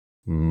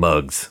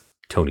 Mugs,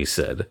 Tony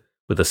said,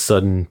 with a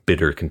sudden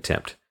bitter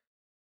contempt.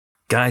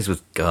 Guys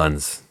with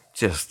guns,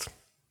 just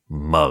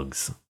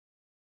mugs.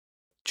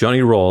 Johnny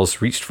Rawls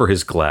reached for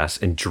his glass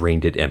and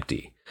drained it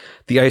empty.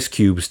 The ice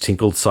cubes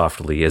tinkled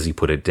softly as he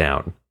put it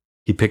down.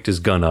 He picked his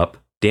gun up,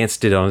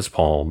 danced it on his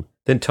palm,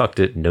 then tucked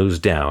it nose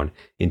down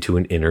into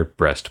an inner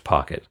breast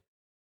pocket.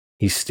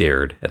 He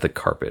stared at the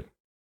carpet.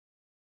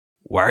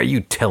 Why are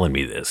you telling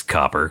me this,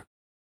 Copper?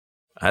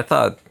 I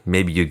thought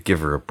maybe you'd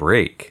give her a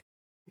break.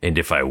 And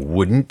if I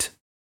wouldn't?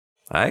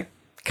 I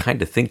kind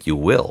of think you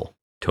will,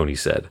 Tony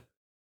said.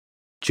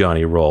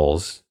 Johnny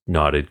Rawls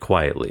nodded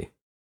quietly.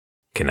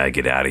 Can I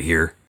get out of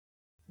here?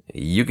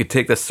 You could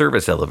take the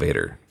service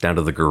elevator down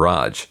to the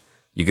garage.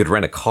 You could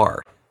rent a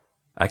car.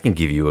 I can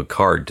give you a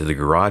card to the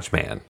garage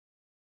man.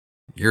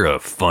 You're a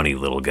funny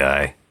little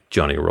guy,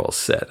 Johnny Rawls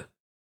said.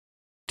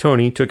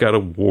 Tony took out a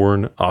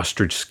worn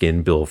ostrich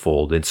skin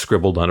billfold and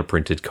scribbled on a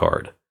printed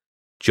card.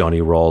 Johnny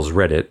Rawls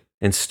read it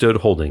and stood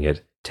holding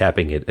it,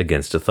 tapping it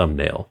against a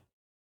thumbnail.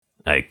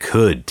 I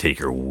could take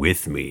her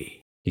with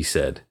me, he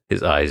said,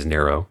 his eyes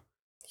narrow.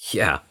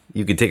 Yeah,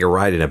 you could take a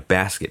ride in a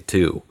basket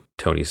too,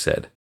 Tony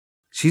said.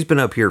 She's been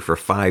up here for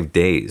 5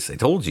 days, I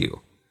told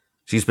you.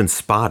 She's been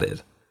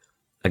spotted.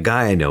 A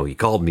guy I know, he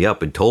called me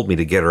up and told me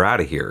to get her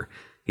out of here.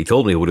 He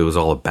told me what it was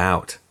all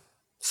about.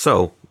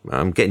 So,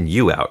 I'm getting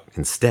you out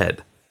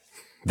instead.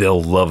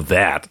 They'll love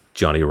that,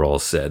 Johnny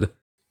Rawls said.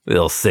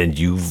 They'll send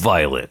you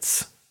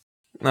violets.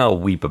 I'll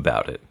weep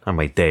about it on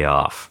my day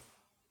off.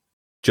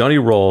 Johnny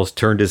Rawls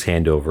turned his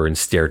hand over and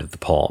stared at the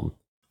palm.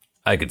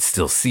 I could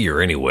still see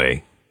her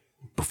anyway.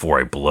 Before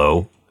I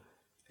blow.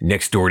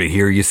 Next door to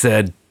here, you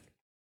said?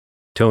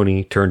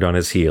 Tony turned on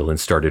his heel and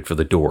started for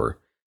the door.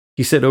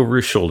 He said over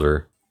his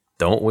shoulder,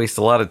 Don't waste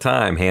a lot of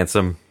time,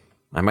 handsome.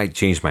 I might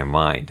change my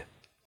mind.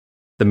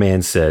 The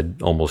man said,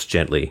 almost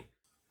gently,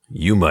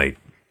 You might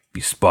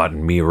be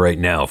spotting me right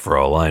now for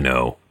all I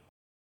know.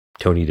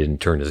 Tony didn't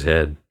turn his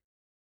head.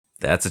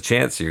 That's a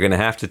chance you're going to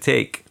have to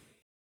take.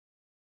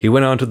 He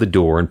went on to the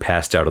door and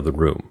passed out of the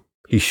room.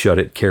 He shut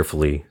it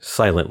carefully,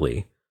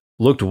 silently,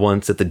 looked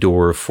once at the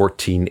door of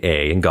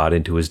 14A and got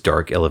into his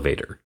dark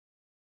elevator.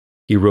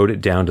 He rode it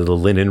down to the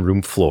linen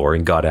room floor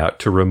and got out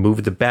to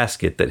remove the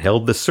basket that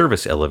held the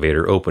service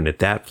elevator open at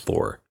that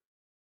floor.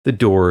 The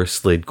door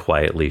slid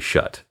quietly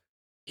shut.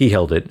 He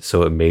held it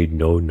so it made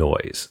no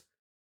noise.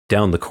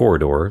 Down the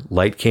corridor,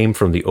 light came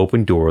from the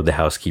open door of the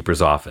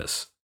housekeeper's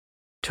office.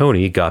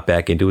 Tony got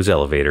back into his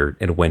elevator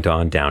and went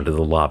on down to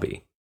the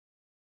lobby.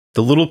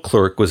 The little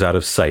clerk was out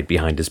of sight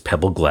behind his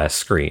pebble glass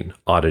screen,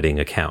 auditing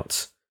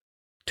accounts.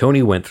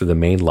 Tony went through the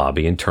main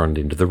lobby and turned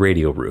into the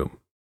radio room.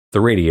 The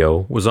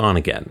radio was on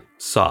again,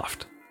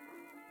 soft.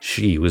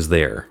 She was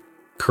there,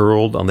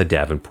 curled on the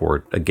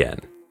Davenport again.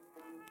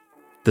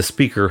 The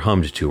speaker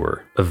hummed to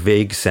her, a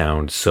vague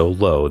sound so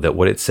low that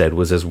what it said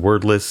was as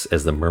wordless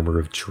as the murmur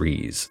of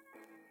trees.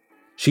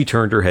 She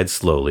turned her head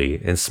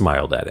slowly and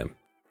smiled at him.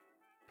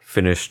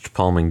 Finished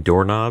palming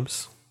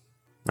doorknobs?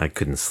 I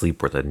couldn't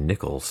sleep worth a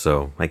nickel,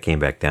 so I came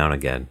back down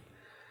again.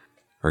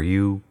 Are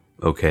you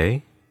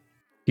okay?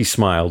 He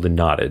smiled and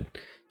nodded.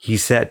 He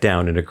sat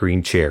down in a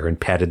green chair and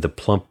patted the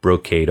plump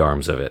brocade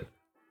arms of it.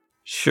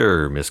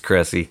 Sure, Miss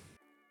Cressy.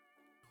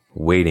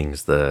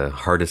 Waiting's the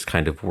hardest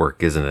kind of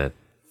work, isn't it?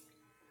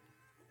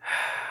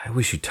 I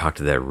wish you'd talk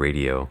to that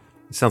radio.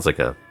 It sounds like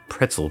a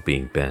pretzel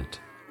being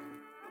bent.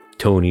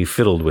 Tony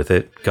fiddled with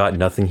it, got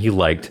nothing he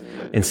liked,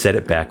 and set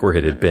it back where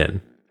it had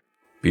been.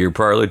 Beer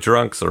parlor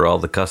drunks are all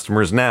the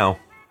customers now.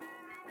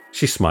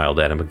 She smiled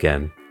at him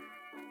again.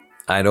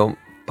 I don't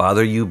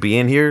bother you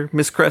being here,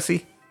 Miss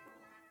Cressy?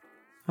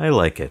 I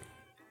like it.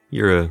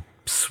 You're a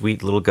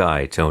sweet little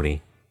guy,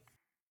 Tony.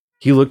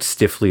 He looked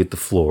stiffly at the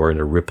floor and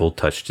a ripple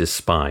touched his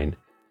spine.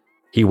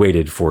 He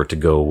waited for it to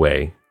go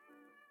away.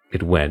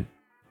 It went,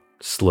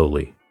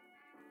 slowly.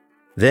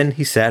 Then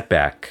he sat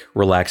back,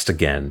 relaxed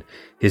again,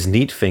 his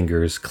neat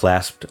fingers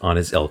clasped on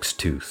his elk's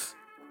tooth.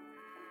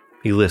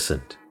 He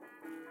listened.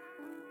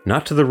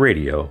 Not to the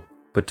radio,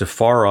 but to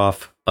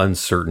far-off,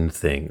 uncertain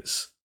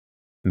things.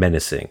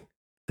 Menacing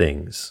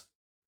things.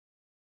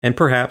 And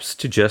perhaps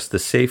to just the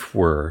safe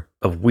whir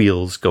of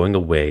wheels going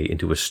away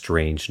into a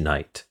strange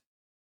night.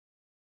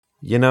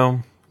 You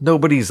know,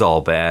 nobody's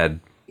all bad,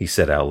 he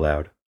said out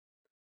loud.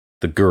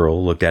 The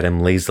girl looked at him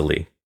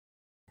lazily.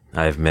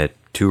 I've met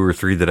 2 or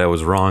 3 that I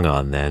was wrong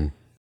on then.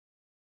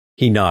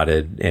 He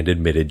nodded and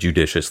admitted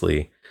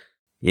judiciously,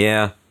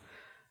 Yeah,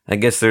 I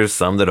guess there's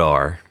some that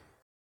are.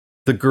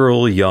 The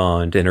girl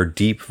yawned and her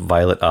deep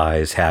violet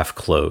eyes half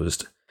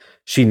closed.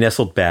 She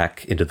nestled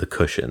back into the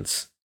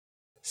cushions.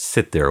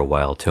 Sit there a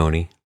while,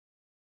 Tony.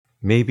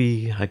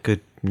 Maybe I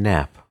could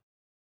nap.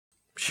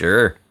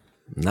 Sure,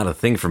 Not a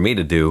thing for me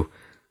to do.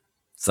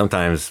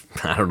 Sometimes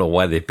I don't know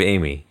why they pay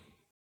me.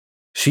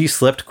 She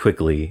slept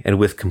quickly and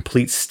with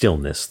complete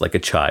stillness like a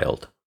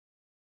child.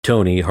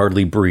 Tony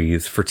hardly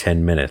breathed for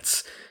 10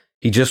 minutes.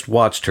 He just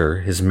watched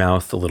her, his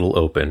mouth a little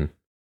open.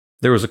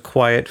 There was a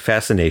quiet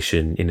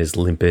fascination in his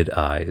limpid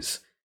eyes,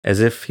 as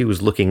if he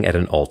was looking at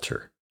an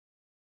altar.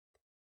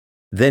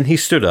 Then he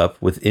stood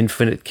up with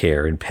infinite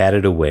care and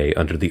padded away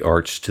under the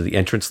arch to the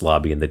entrance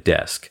lobby and the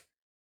desk.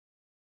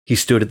 He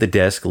stood at the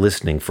desk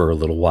listening for a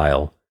little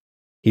while.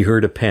 He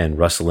heard a pen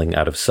rustling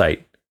out of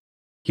sight.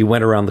 He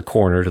went around the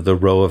corner to the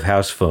row of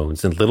house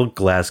phones and little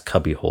glass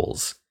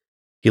cubbyholes.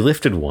 He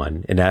lifted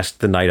one and asked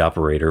the night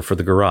operator for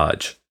the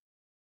garage.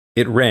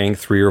 It rang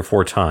 3 or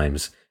 4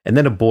 times, and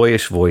then a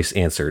boyish voice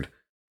answered.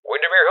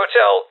 Windermere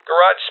Hotel,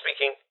 garage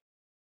speaking.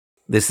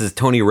 This is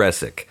Tony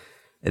Resick.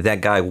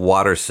 That guy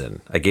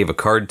Watterson I gave a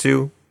card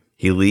to.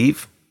 He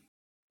leave?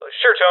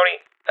 Sure, Tony.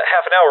 A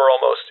half an hour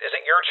almost. Is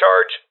it your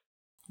charge?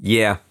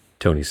 Yeah,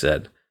 Tony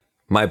said.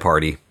 My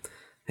party.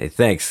 Hey,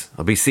 thanks.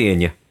 I'll be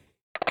seeing you.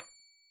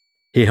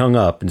 He hung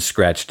up and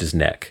scratched his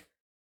neck.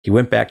 He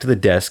went back to the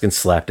desk and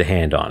slapped a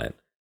hand on it.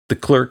 The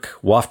clerk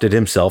wafted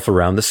himself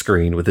around the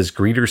screen with his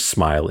greeter's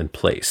smile in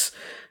place.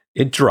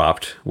 It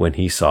dropped when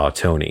he saw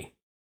Tony.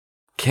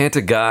 Can't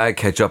a guy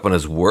catch up on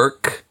his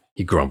work?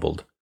 He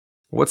grumbled.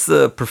 What's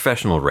the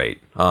professional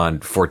rate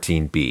on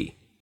 14B?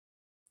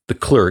 The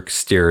clerk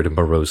stared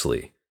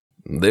morosely.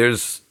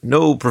 There's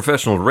no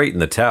professional rate in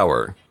the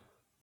tower.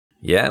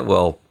 Yeah,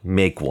 well,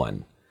 make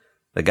one.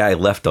 The guy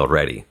left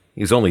already.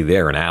 He was only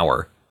there an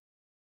hour.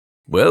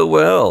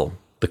 Well,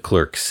 the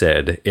clerk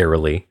said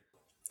airily.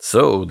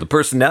 So, the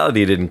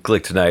personality didn't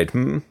click tonight,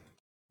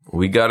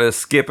 We gotta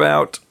skip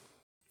out.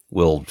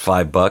 Will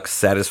 $5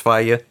 satisfy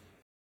you?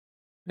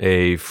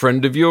 A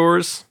friend of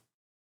yours?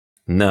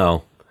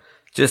 No,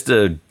 just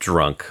a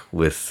drunk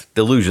with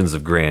delusions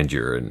of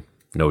grandeur and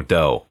no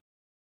dough.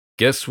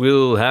 Guess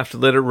we'll have to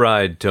let it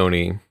ride,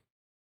 Tony.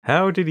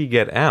 How did he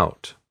get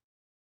out?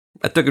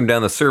 I took him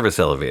down the service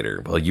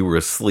elevator while you were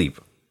asleep.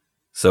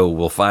 So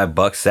will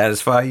 $5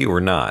 satisfy you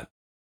or not?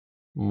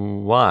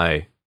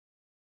 Why?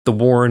 The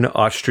worn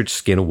ostrich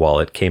skin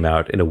wallet came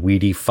out and a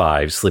weedy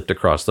 5 slipped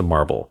across the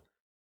marble.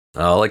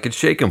 All I could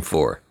shake him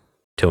for,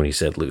 Tony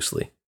said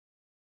loosely.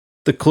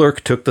 The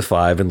clerk took the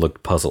 5 and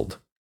looked puzzled.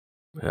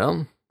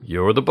 Well,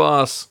 you're the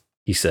boss,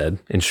 he said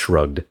and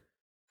shrugged.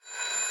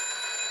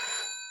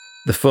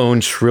 The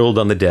phone shrilled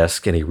on the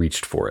desk and he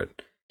reached for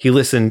it. He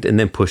listened and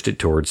then pushed it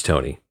towards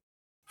Tony.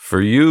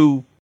 For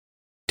you.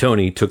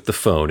 Tony took the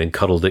phone and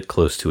cuddled it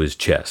close to his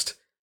chest.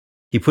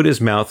 He put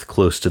his mouth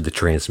close to the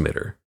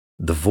transmitter.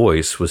 The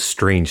voice was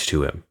strange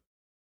to him.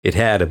 It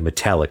had a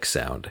metallic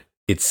sound.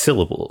 Its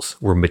syllables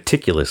were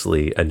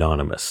meticulously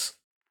anonymous.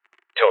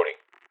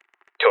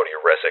 Tony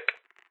Resick.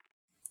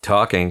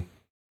 Talking.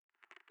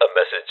 A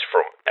message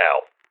from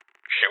Al.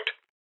 Shoot.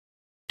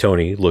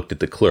 Tony looked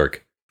at the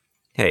clerk.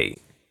 Hey,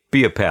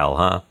 be a pal,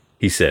 huh?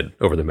 He said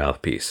over the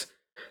mouthpiece.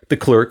 The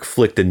clerk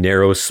flicked a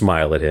narrow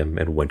smile at him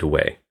and went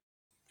away.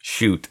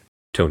 Shoot,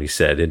 Tony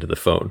said into the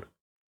phone.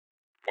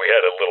 We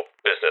had a little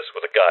business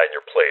with a guy in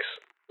your place.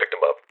 Picked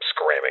him up,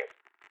 scramming.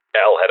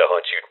 Al had a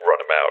hunch you'd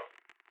run him out.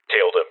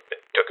 Tailed him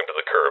and took him to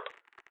the curb.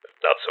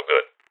 Not so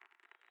good.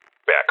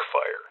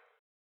 Backfire.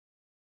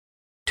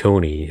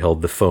 Tony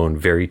held the phone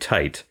very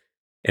tight,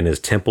 and his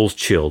temples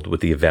chilled with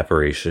the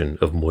evaporation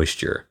of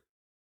moisture.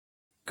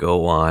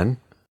 Go on,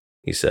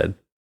 he said.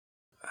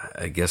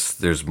 I guess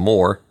there's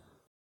more.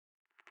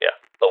 Yeah,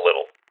 a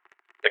little.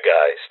 The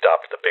guy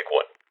stopped the big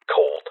one,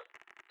 cold.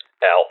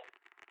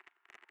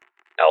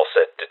 Al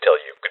said to tell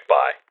you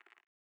goodbye.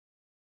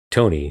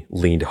 Tony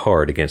leaned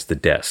hard against the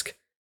desk.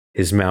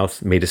 His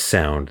mouth made a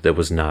sound that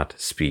was not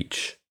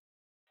speech.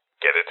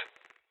 Get it?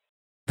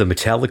 The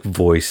metallic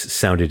voice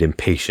sounded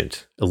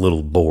impatient, a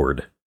little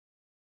bored.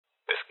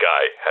 This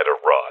guy had a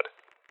rod.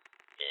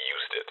 He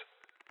used it.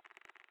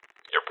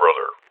 Your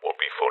brother won't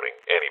be phoning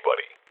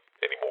anybody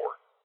anymore.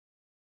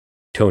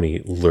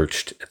 Tony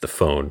lurched at the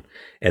phone,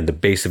 and the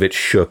base of it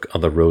shook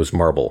on the rose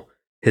marble.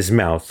 His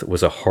mouth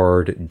was a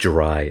hard,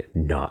 dry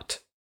knot.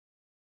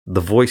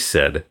 The voice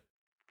said,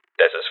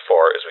 That's as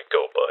far as we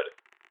go, bud.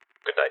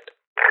 Good night.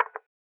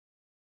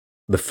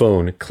 The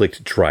phone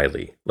clicked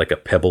dryly, like a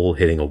pebble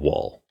hitting a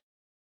wall.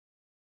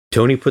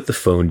 Tony put the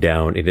phone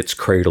down in its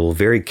cradle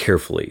very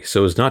carefully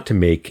so as not to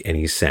make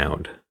any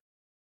sound.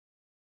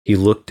 He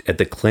looked at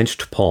the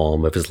clenched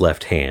palm of his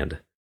left hand.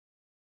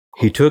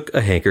 He took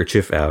a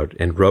handkerchief out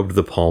and rubbed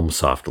the palm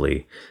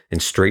softly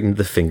and straightened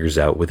the fingers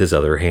out with his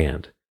other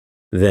hand.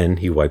 Then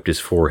he wiped his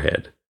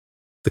forehead.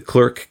 The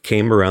clerk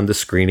came around the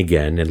screen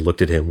again and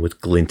looked at him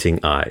with glinting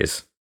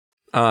eyes.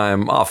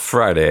 I'm off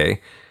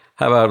Friday.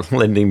 How about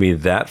lending me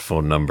that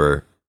phone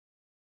number?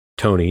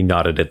 Tony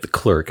nodded at the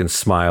clerk and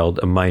smiled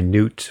a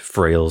minute,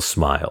 frail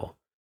smile.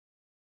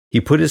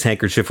 He put his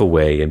handkerchief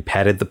away and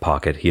patted the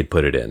pocket he had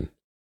put it in.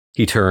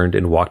 He turned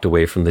and walked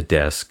away from the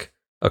desk,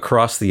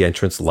 across the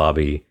entrance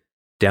lobby,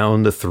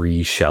 down the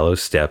 3 shallow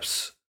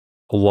steps,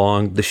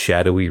 along the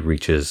shadowy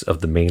reaches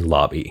of the main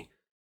lobby,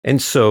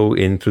 and so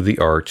in through the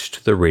arch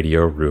to the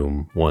radio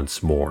room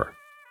once more.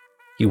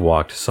 He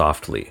walked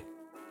softly,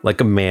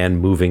 like a man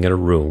moving in a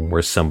room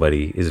where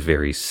somebody is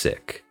very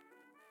sick.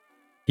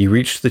 He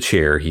reached the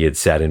chair he had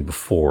sat in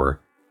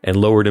before and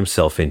lowered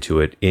himself into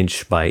it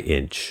inch by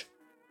inch.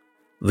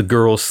 The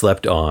girl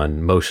slept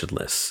on,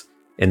 motionless,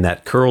 in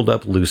that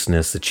curled-up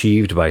looseness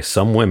achieved by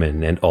some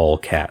women and all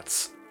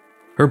cats.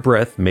 Her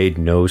breath made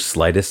no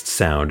slightest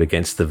sound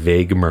against the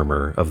vague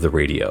murmur of the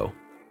radio.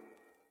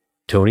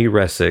 Tony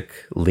Resick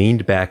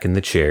leaned back in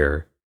the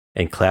chair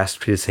and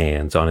clasped his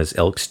hands on his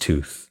elk's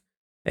tooth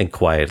and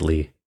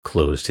quietly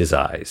closed his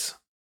eyes.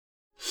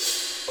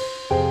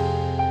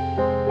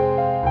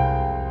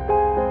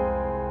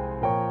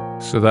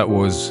 So that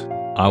was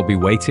I'll Be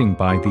Waiting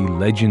by the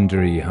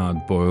legendary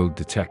hard-boiled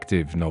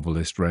detective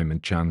novelist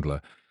Raymond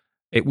Chandler.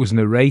 It was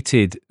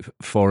narrated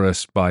for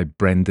us by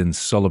Brendan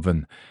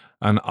Sullivan,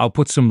 and I'll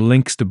put some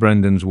links to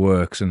Brendan's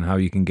works and how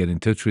you can get in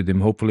touch with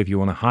him. Hopefully, if you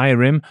want to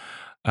hire him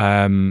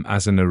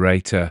as a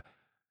narrator,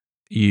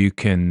 you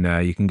can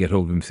get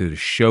hold of him through the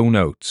show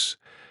notes.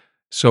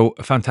 So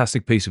a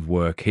fantastic piece of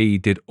work. He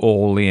did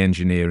all the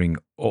engineering,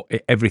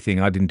 everything.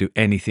 I didn't do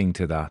anything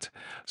to that.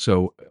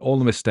 So all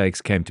the mistakes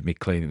came to me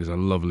clean. It was a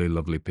lovely,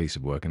 lovely piece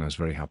of work, and I was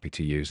very happy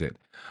to use it.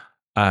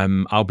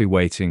 I'll Be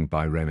Waiting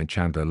by Raymond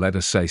Chandler. Let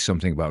us say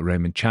something about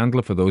Raymond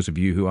Chandler for those of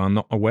you who are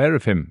not aware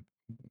of him.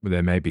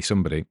 There may be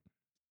somebody.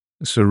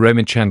 So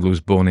Raymond Chandler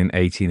was born in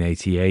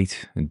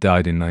 1888 and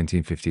died in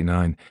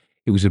 1959.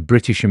 He was a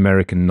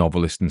British-American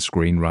novelist and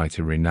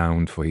screenwriter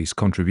renowned for his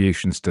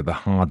contributions to the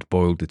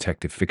hard-boiled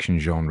detective fiction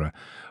genre.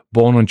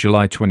 Born on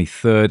July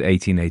 23rd,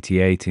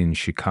 1888 in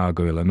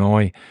Chicago,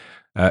 Illinois,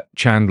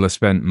 Chandler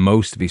spent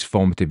most of his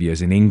formative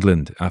years in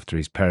England after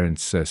his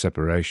parents'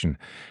 separation.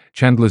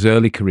 Chandler's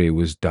early career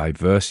was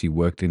diverse. He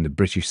worked in the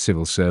British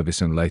Civil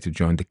Service and later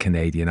joined the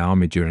Canadian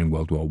Army during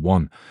World War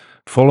I.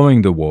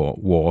 Following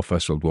the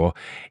First World War,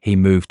 he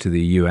moved to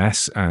the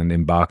US and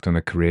embarked on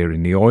a career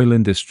in the oil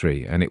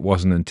industry, and it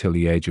wasn't until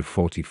the age of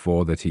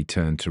 44 that he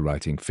turned to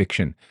writing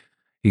fiction.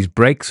 His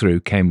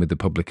breakthrough came with the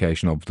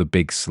publication of The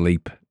Big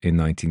Sleep in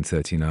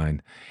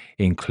 1939,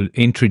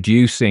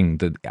 introducing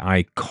the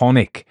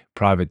iconic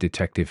private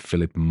detective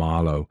Philip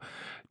Marlowe.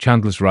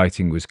 Chandler's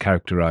writing was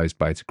characterized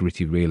by its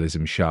gritty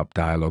realism, sharp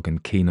dialogue,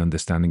 and keen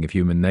understanding of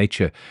human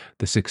nature.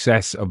 The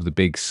success of The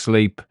Big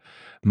Sleep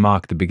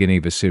marked the beginning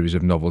of a series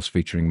of novels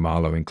featuring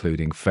Marlowe,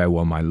 including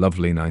Farewell, My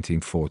Lovely,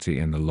 1940,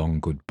 and The Long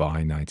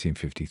Goodbye,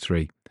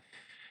 1953.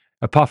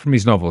 Apart from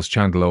his novels,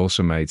 Chandler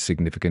also made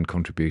significant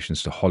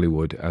contributions to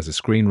Hollywood as a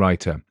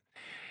screenwriter.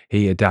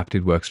 He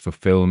adapted works for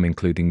film,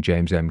 including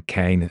James M.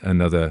 Cain,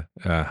 another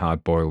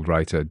hard-boiled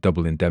writer,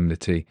 Double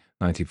Indemnity,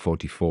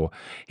 1944.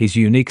 His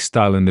unique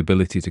style and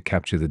ability to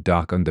capture the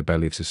dark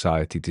underbelly of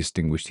society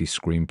distinguished his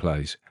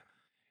screenplays.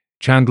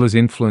 Chandler's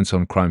influence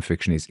on crime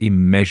fiction is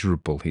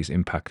immeasurable. His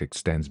impact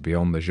extends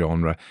beyond the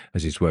genre,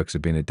 as his works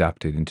have been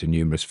adapted into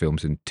numerous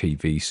films and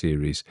TV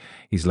series.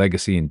 His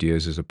legacy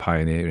endures as a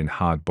pioneer in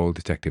hard-boiled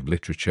detective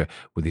literature,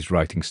 with his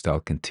writing style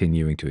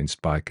continuing to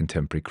inspire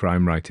contemporary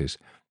crime writers.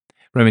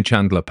 Raymond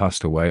Chandler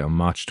passed away on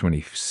March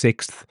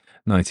 26th,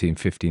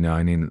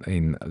 1959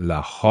 in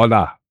La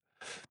Jolla.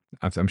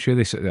 I'm sure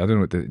this, I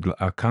don't know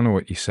I kind of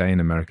what you say in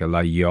America,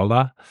 La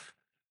Jolla?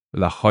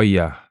 La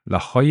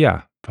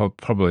Jolla,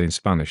 probably in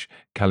Spanish,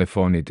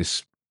 California,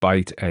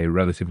 despite a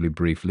relatively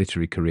brief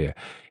literary career.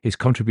 His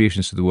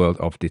contributions to the world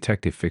of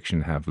detective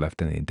fiction have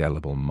left an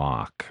indelible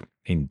mark.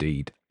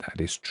 Indeed, that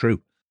is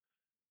true.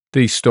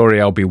 The story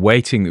I'll Be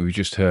Waiting that we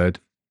just heard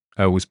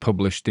was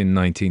published in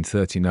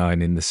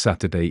 1939 in the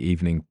Saturday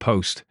Evening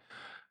Post.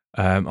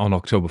 On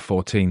October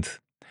 14th,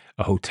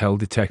 a hotel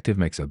detective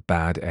makes a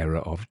bad error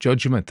of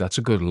judgment. That's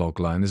a good log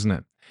line, isn't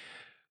it?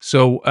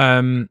 So,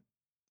 a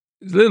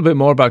little bit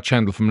more about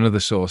Chandler from another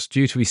source.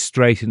 Due to his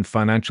straitened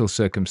financial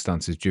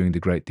circumstances during the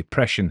Great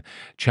Depression,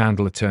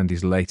 Chandler turned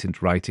his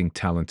latent writing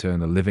talent to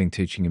earn a living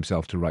teaching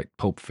himself to write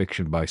pulp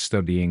fiction by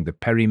studying the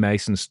Perry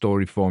Mason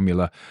story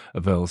formula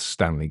of Earl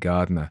Stanley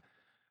Gardner.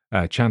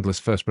 Chandler's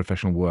first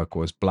professional work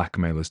was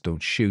Blackmailers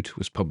Don't Shoot,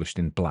 was published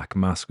in Black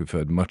Mask. We've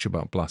heard much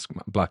about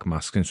Black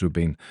Mask since we've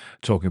been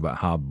talking about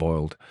Hard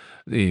Boiled,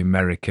 the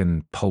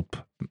American pulp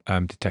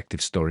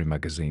detective story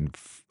magazine.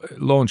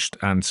 Launched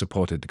and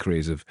supported the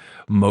careers of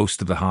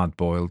most of the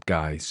hard-boiled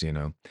guys,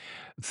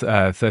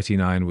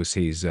 39 was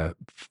his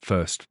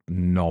first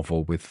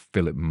novel with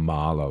Philip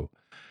Marlowe.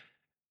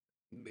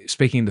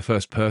 Speaking in the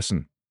first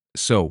person,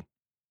 so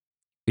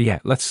yeah,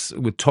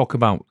 we'll talk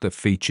about the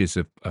features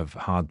of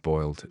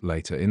hard-boiled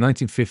later. In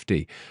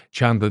 1950,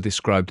 Chandler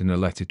described in a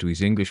letter to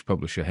his English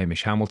publisher,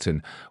 Hamish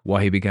Hamilton,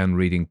 why he began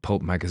reading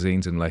pulp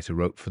magazines and later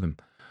wrote for them.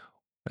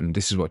 And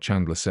this is what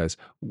Chandler says.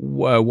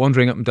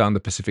 Wandering up and down the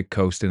Pacific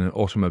coast in an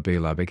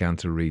automobile, I began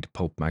to read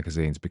pulp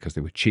magazines because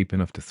they were cheap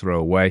enough to throw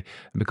away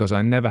and because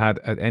I never had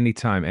at any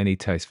time any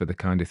taste for the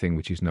kind of thing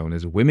which is known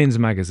as women's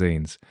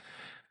magazines.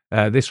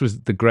 This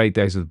was the great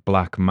days of the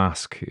Black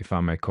Mask, if I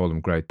may call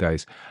them great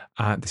days.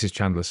 This is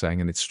Chandler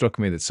saying, and it struck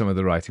me that some of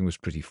the writing was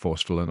pretty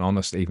forceful and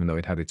honest, even though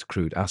it had its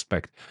crude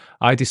aspect.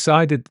 I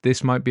decided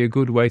this might be a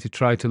good way to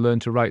try to learn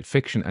to write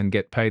fiction and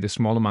get paid a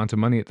small amount of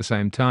money at the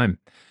same time.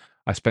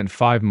 I spent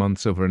 5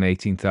 months over an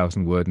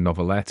 18,000-word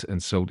novelette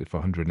and sold it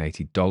for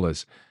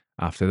 $180.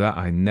 After that,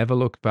 I never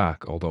looked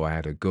back, although I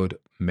had a good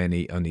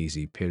many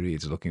uneasy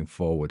periods looking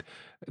forward.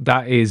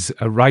 That is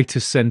a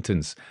writer's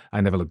sentence. I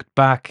never looked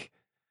back,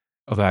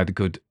 although I had a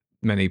good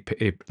many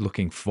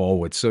looking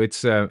forward. So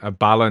it's a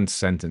balanced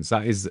sentence.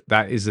 That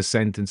is a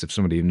sentence of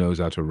somebody who knows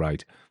how to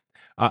write.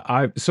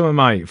 Some of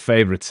my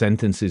favorite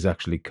sentences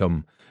actually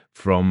come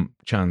from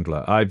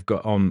Chandler.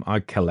 I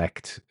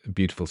collect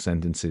beautiful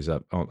sentences.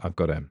 I've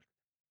got a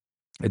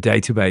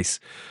database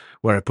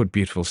where I put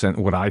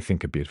what I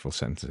think are beautiful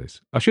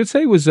sentences. I should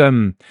say was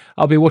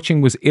I'll Be Watching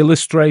was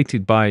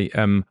illustrated by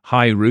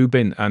Hi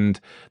Rubin,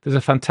 and there's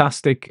a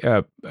fantastic.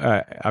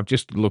 I've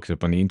just looked it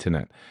up on the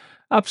internet.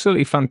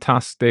 Absolutely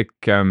fantastic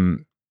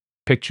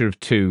picture of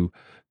two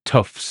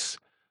toughs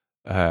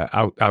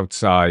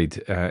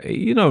outside.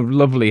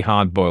 Lovely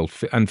hard-boiled,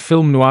 and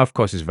film noir, of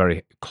course, is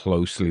very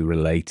closely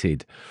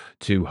related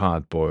to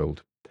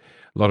hard-boiled.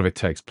 A lot of it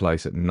takes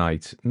place at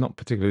night, not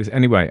particularly.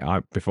 Anyway,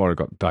 before I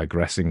got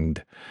digressing,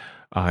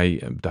 I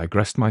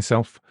diverted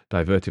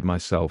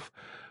myself.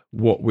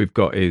 What we've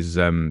got is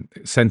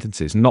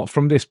sentences, not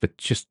from this, but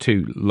just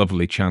two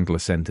lovely Chandler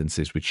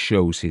sentences, which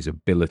shows his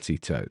ability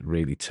to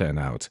really turn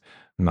out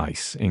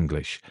nice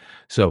English.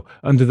 So,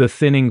 under the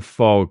thinning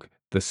fog,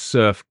 the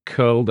surf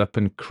curled up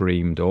and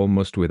creamed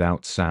almost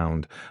without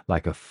sound,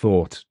 like a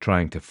thought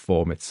trying to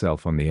form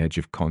itself on the edge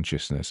of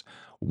consciousness.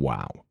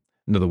 Wow.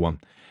 Another one.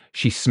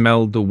 She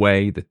smelled the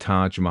way the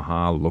Taj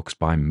Mahal looks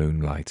by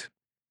moonlight.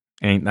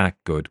 Ain't that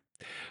good?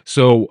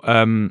 So,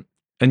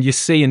 and you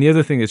see, and the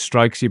other thing that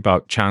strikes you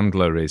about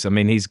Chandler is, I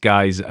mean, these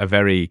guys are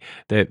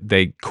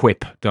they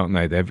quip, don't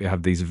they? They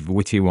have these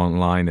witty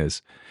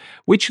one-liners,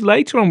 which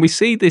later on we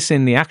see this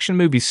in the action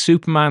movies,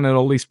 Superman and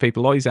all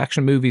these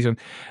action movies, and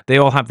they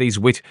all have these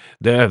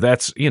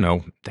that's,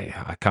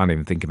 I can't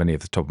even think of any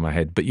off the top of my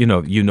head, but you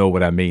know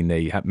what I mean.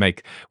 They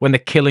when they're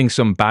killing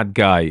some bad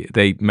guy,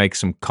 they make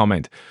some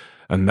comment.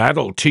 And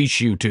that'll teach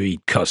you to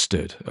eat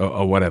custard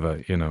or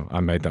whatever. I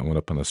made that one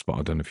up on the spot.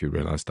 I don't know if you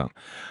realized that.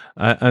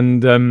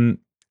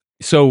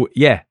 So,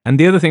 yeah. And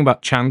the other thing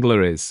about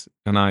Chandler is,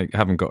 and I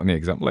haven't got any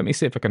example. Let me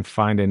see if I can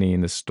find any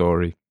in the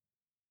story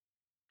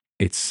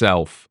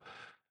itself.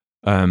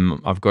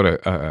 I've got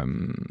a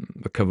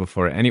cover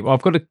for it. Anyway,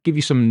 I've got to give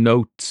you some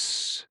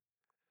notes.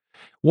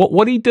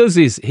 What he does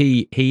is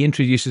he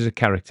introduces a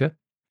character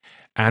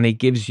and he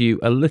gives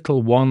you a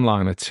little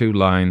 1-line or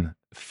 2-line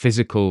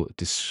physical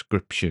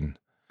description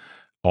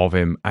of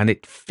him, and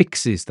it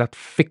fixes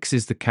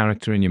the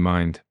character in your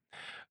mind.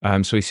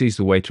 So he sees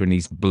the waiter in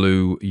his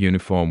blue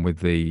uniform with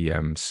the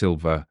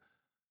silver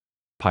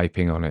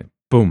piping on it.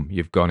 Boom,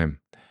 you've got him.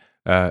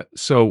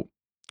 So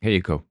here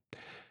you go.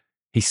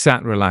 He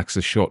sat relaxed,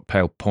 a short,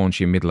 pale,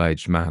 paunchy,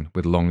 middle-aged man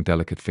with long,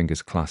 delicate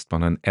fingers clasped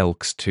on an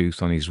elk's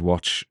tooth on his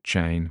watch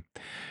chain.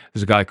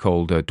 There's a guy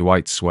called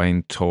Dwight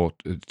Swain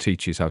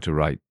teaches how to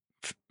write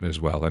as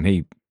well,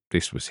 and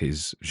this was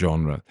his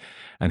genre.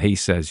 And he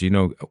says,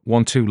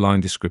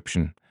 1-2-line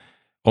description,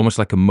 almost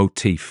like a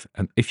motif.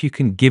 And if you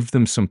can give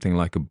them something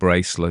like a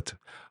bracelet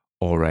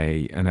or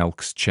an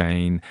elk's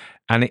chain,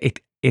 and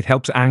it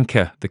helps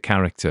anchor the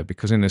character,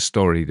 because in a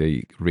story,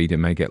 the reader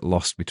may get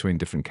lost between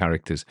different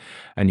characters.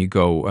 And you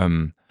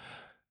go,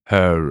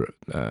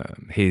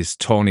 his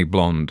tawny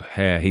blonde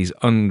hair, his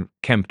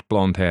unkempt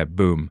blonde hair,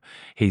 boom.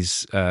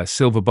 His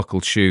silver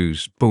buckled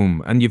shoes,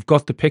 boom. And you've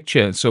got the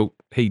picture. So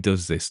he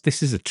does this.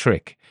 This is a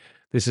trick.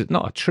 This is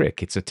not a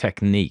trick, it's a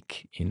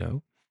technique,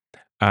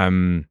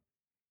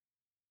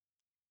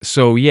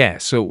 So yeah,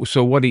 so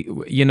what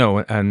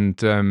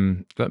and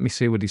let me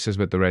see what he says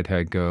about the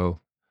red-haired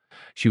girl.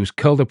 She was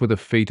curled up with her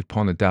feet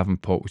upon a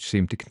davenport which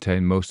seemed to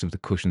contain most of the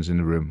cushions in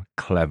the room.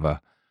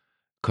 Clever.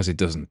 Because it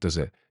doesn't, does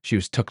it? She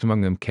was tucked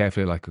among them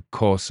carefully like a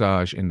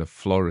corsage in the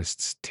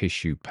florist's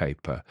tissue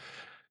paper.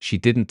 She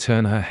didn't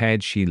turn her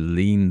head, she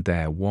leaned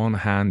there, one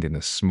hand in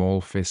a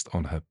small fist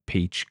on her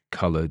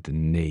peach-coloured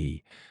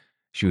knee.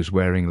 She was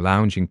wearing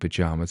lounging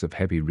pajamas of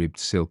heavy-ribbed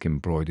silk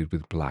embroidered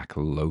with black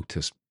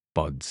lotus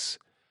buds.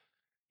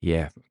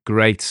 Yeah,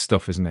 great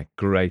stuff, isn't it?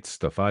 Great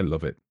stuff. I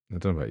love it. I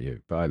don't know about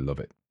you, but I love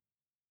it.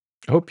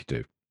 I hope you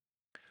do.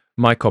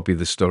 My copy of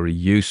the story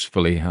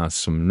usefully has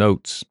some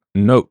notes.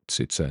 Notes,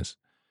 it says.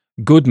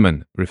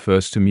 Goodman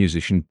refers to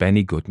musician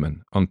Benny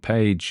Goodman. On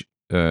page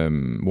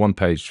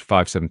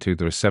 572,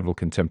 there are several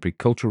contemporary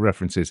cultural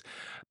references.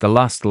 The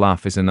Last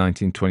Laugh is a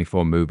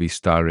 1924 movie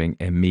starring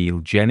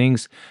Emile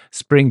Jennings.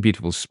 Spring,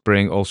 Beautiful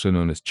Spring, also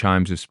known as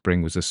Chimes of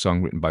Spring, was a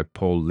song written by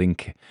Paul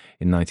Link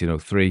in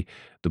 1903.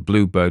 The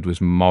Bluebird was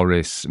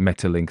Maurice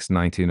Maeterlinck's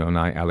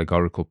 1909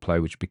 allegorical play,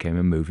 which became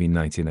a movie in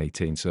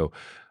 1918. So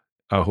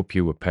I hope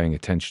you were paying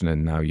attention,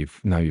 and now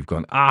you've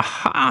gone,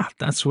 aha,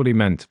 that's what he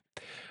meant.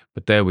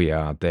 But there we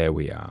are.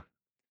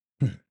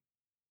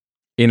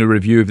 in a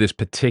review of this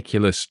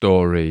particular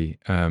story,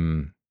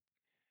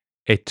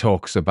 it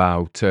talks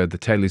about the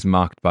tale is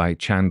marked by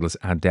Chandler's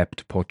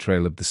adept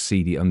portrayal of the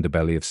seedy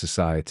underbelly of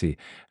society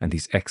and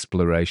his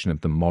exploration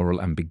of the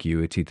moral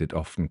ambiguity that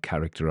often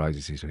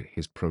characterizes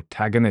his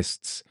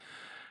protagonists.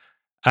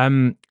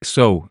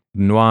 So,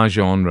 noir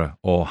genre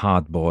or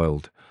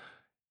hard-boiled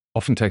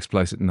often takes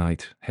place at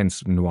night,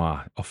 hence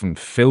noir, often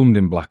filmed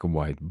in black and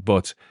white,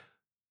 but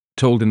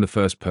told in the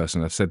first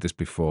person. I've said this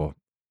before.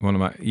 One of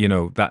my,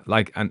 that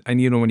like, and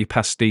when you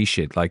pastiche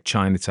it, like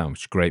Chinatown,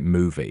 which is a great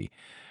movie,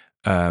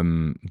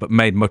 but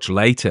made much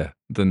later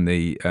than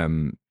the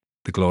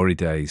glory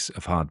days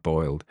of Hard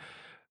Boiled.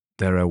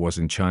 There I was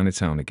in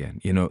Chinatown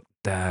again,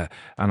 there.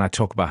 And I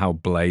talk about how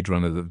Blade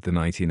Runner, the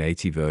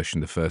 1980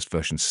 version, the first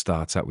version,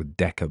 starts out with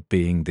Deckard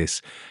being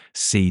this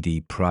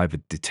seedy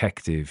private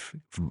detective.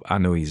 I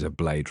know he's a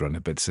Blade Runner,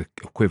 but it's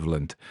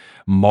equivalent,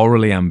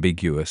 morally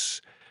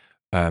ambiguous,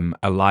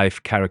 a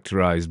life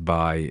characterized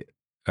by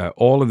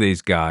all of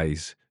these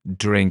guys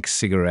drink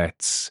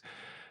cigarettes,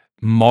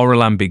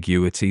 moral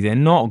ambiguity. They're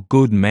not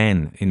good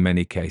men in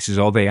many cases,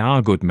 or they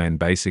are good men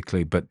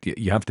basically, but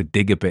you have to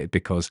dig a bit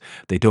because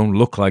they don't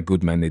look like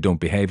good men, they don't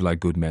behave like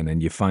good men,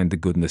 and you find the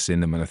goodness in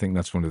them. And I think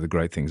that's one of the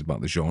great things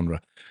about the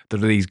genre. That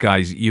these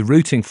guys, you're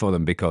rooting for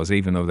them because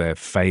even though they're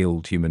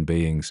failed human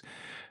beings,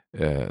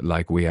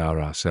 like we are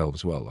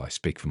ourselves, well, I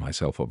speak for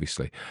myself,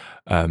 obviously,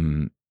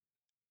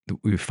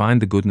 we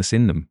find the goodness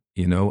in them,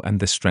 and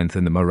the strength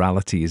and the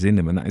morality is in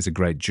them, and that is a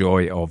great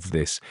joy of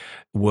this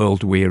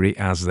world weary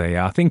as they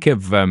are. Think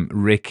of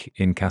Rick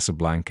in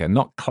Casablanca.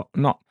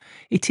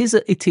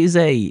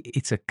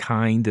 It's a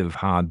kind of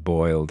hard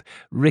boiled.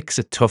 Rick's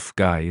a tough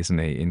guy, isn't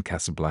he? In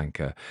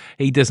Casablanca,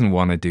 he doesn't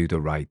want to do the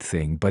right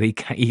thing, but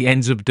he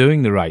ends up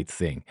doing the right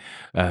thing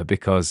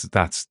because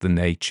that's the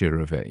nature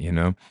of it.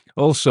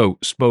 Also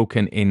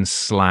spoken in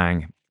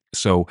slang.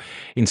 So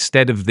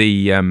instead of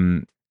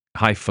the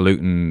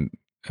highfalutin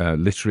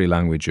literary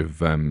language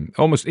of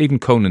almost even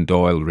Conan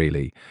Doyle,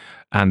 really,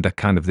 and the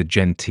kind of the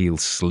genteel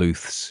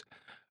sleuths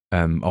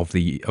of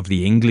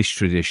the English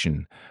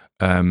tradition.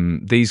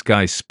 These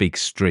guys speak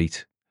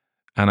street,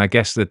 and I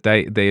guess that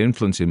their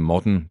influence in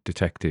modern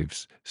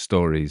detectives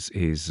stories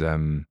is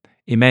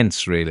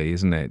immense, really,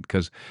 isn't it?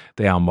 Because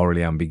they are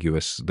morally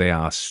ambiguous, they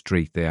are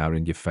street, they are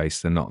in your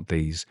face. They're not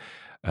these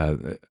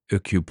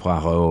Hercule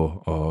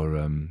Poirot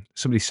or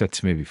somebody said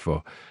to me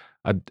before.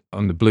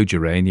 On the Blue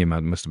Geranium,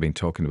 I must have been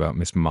talking about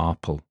Miss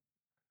Marple,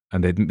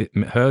 and they'd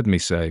heard me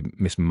say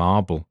Miss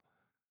Marble.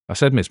 I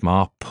said Miss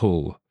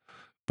Marple,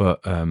 but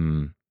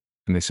and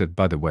they said,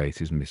 by the way,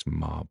 it is Miss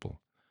Marble.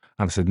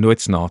 And I said, no,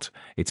 it's not.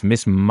 It's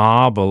Miss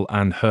Marble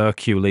and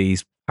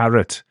Hercules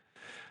Parrot.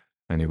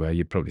 Anyway,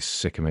 you're probably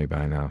sick of me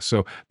by now.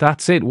 So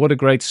that's it. What a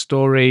great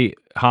story.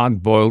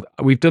 Hard boiled.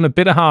 We've done a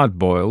bit of hard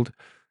boiled.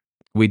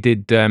 We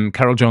did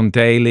Carol John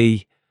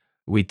Daly.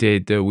 We've done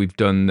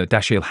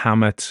Dashiell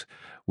Hammett.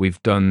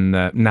 We've done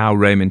now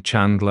Raymond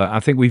Chandler.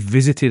 I think we've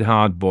visited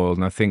hard-boiled,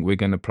 and I think we're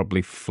going to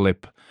probably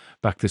flip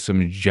back to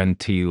some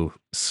genteel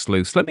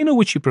sleuths. Let me know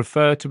which you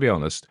prefer, to be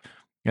honest.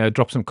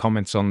 Drop some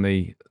comments on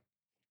the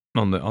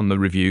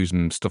reviews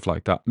and stuff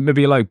like that.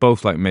 Maybe you like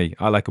both like me.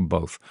 I like them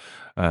both.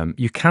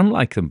 You can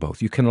like them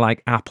both. You can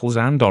like apples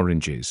and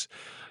oranges.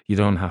 You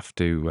don't have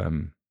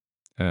to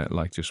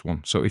like just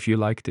one. So if you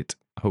liked it,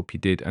 I hope you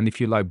did. And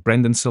if you like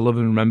Brendan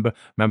Sullivan, remember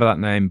that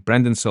name,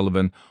 Brendan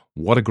Sullivan.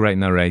 What a great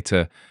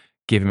narrator.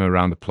 Give him a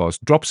round of applause.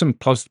 Drop some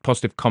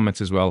positive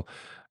comments as well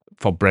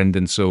for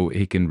Brendan so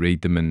he can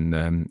read them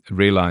and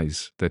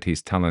realize that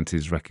his talent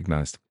is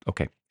recognized.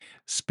 Okay,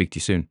 speak to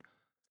you soon.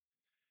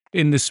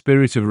 In the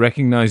spirit of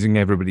recognizing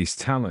everybody's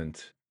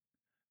talent,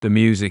 the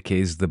music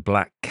is The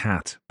Black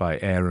Cat by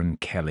Aaron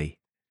Kelly.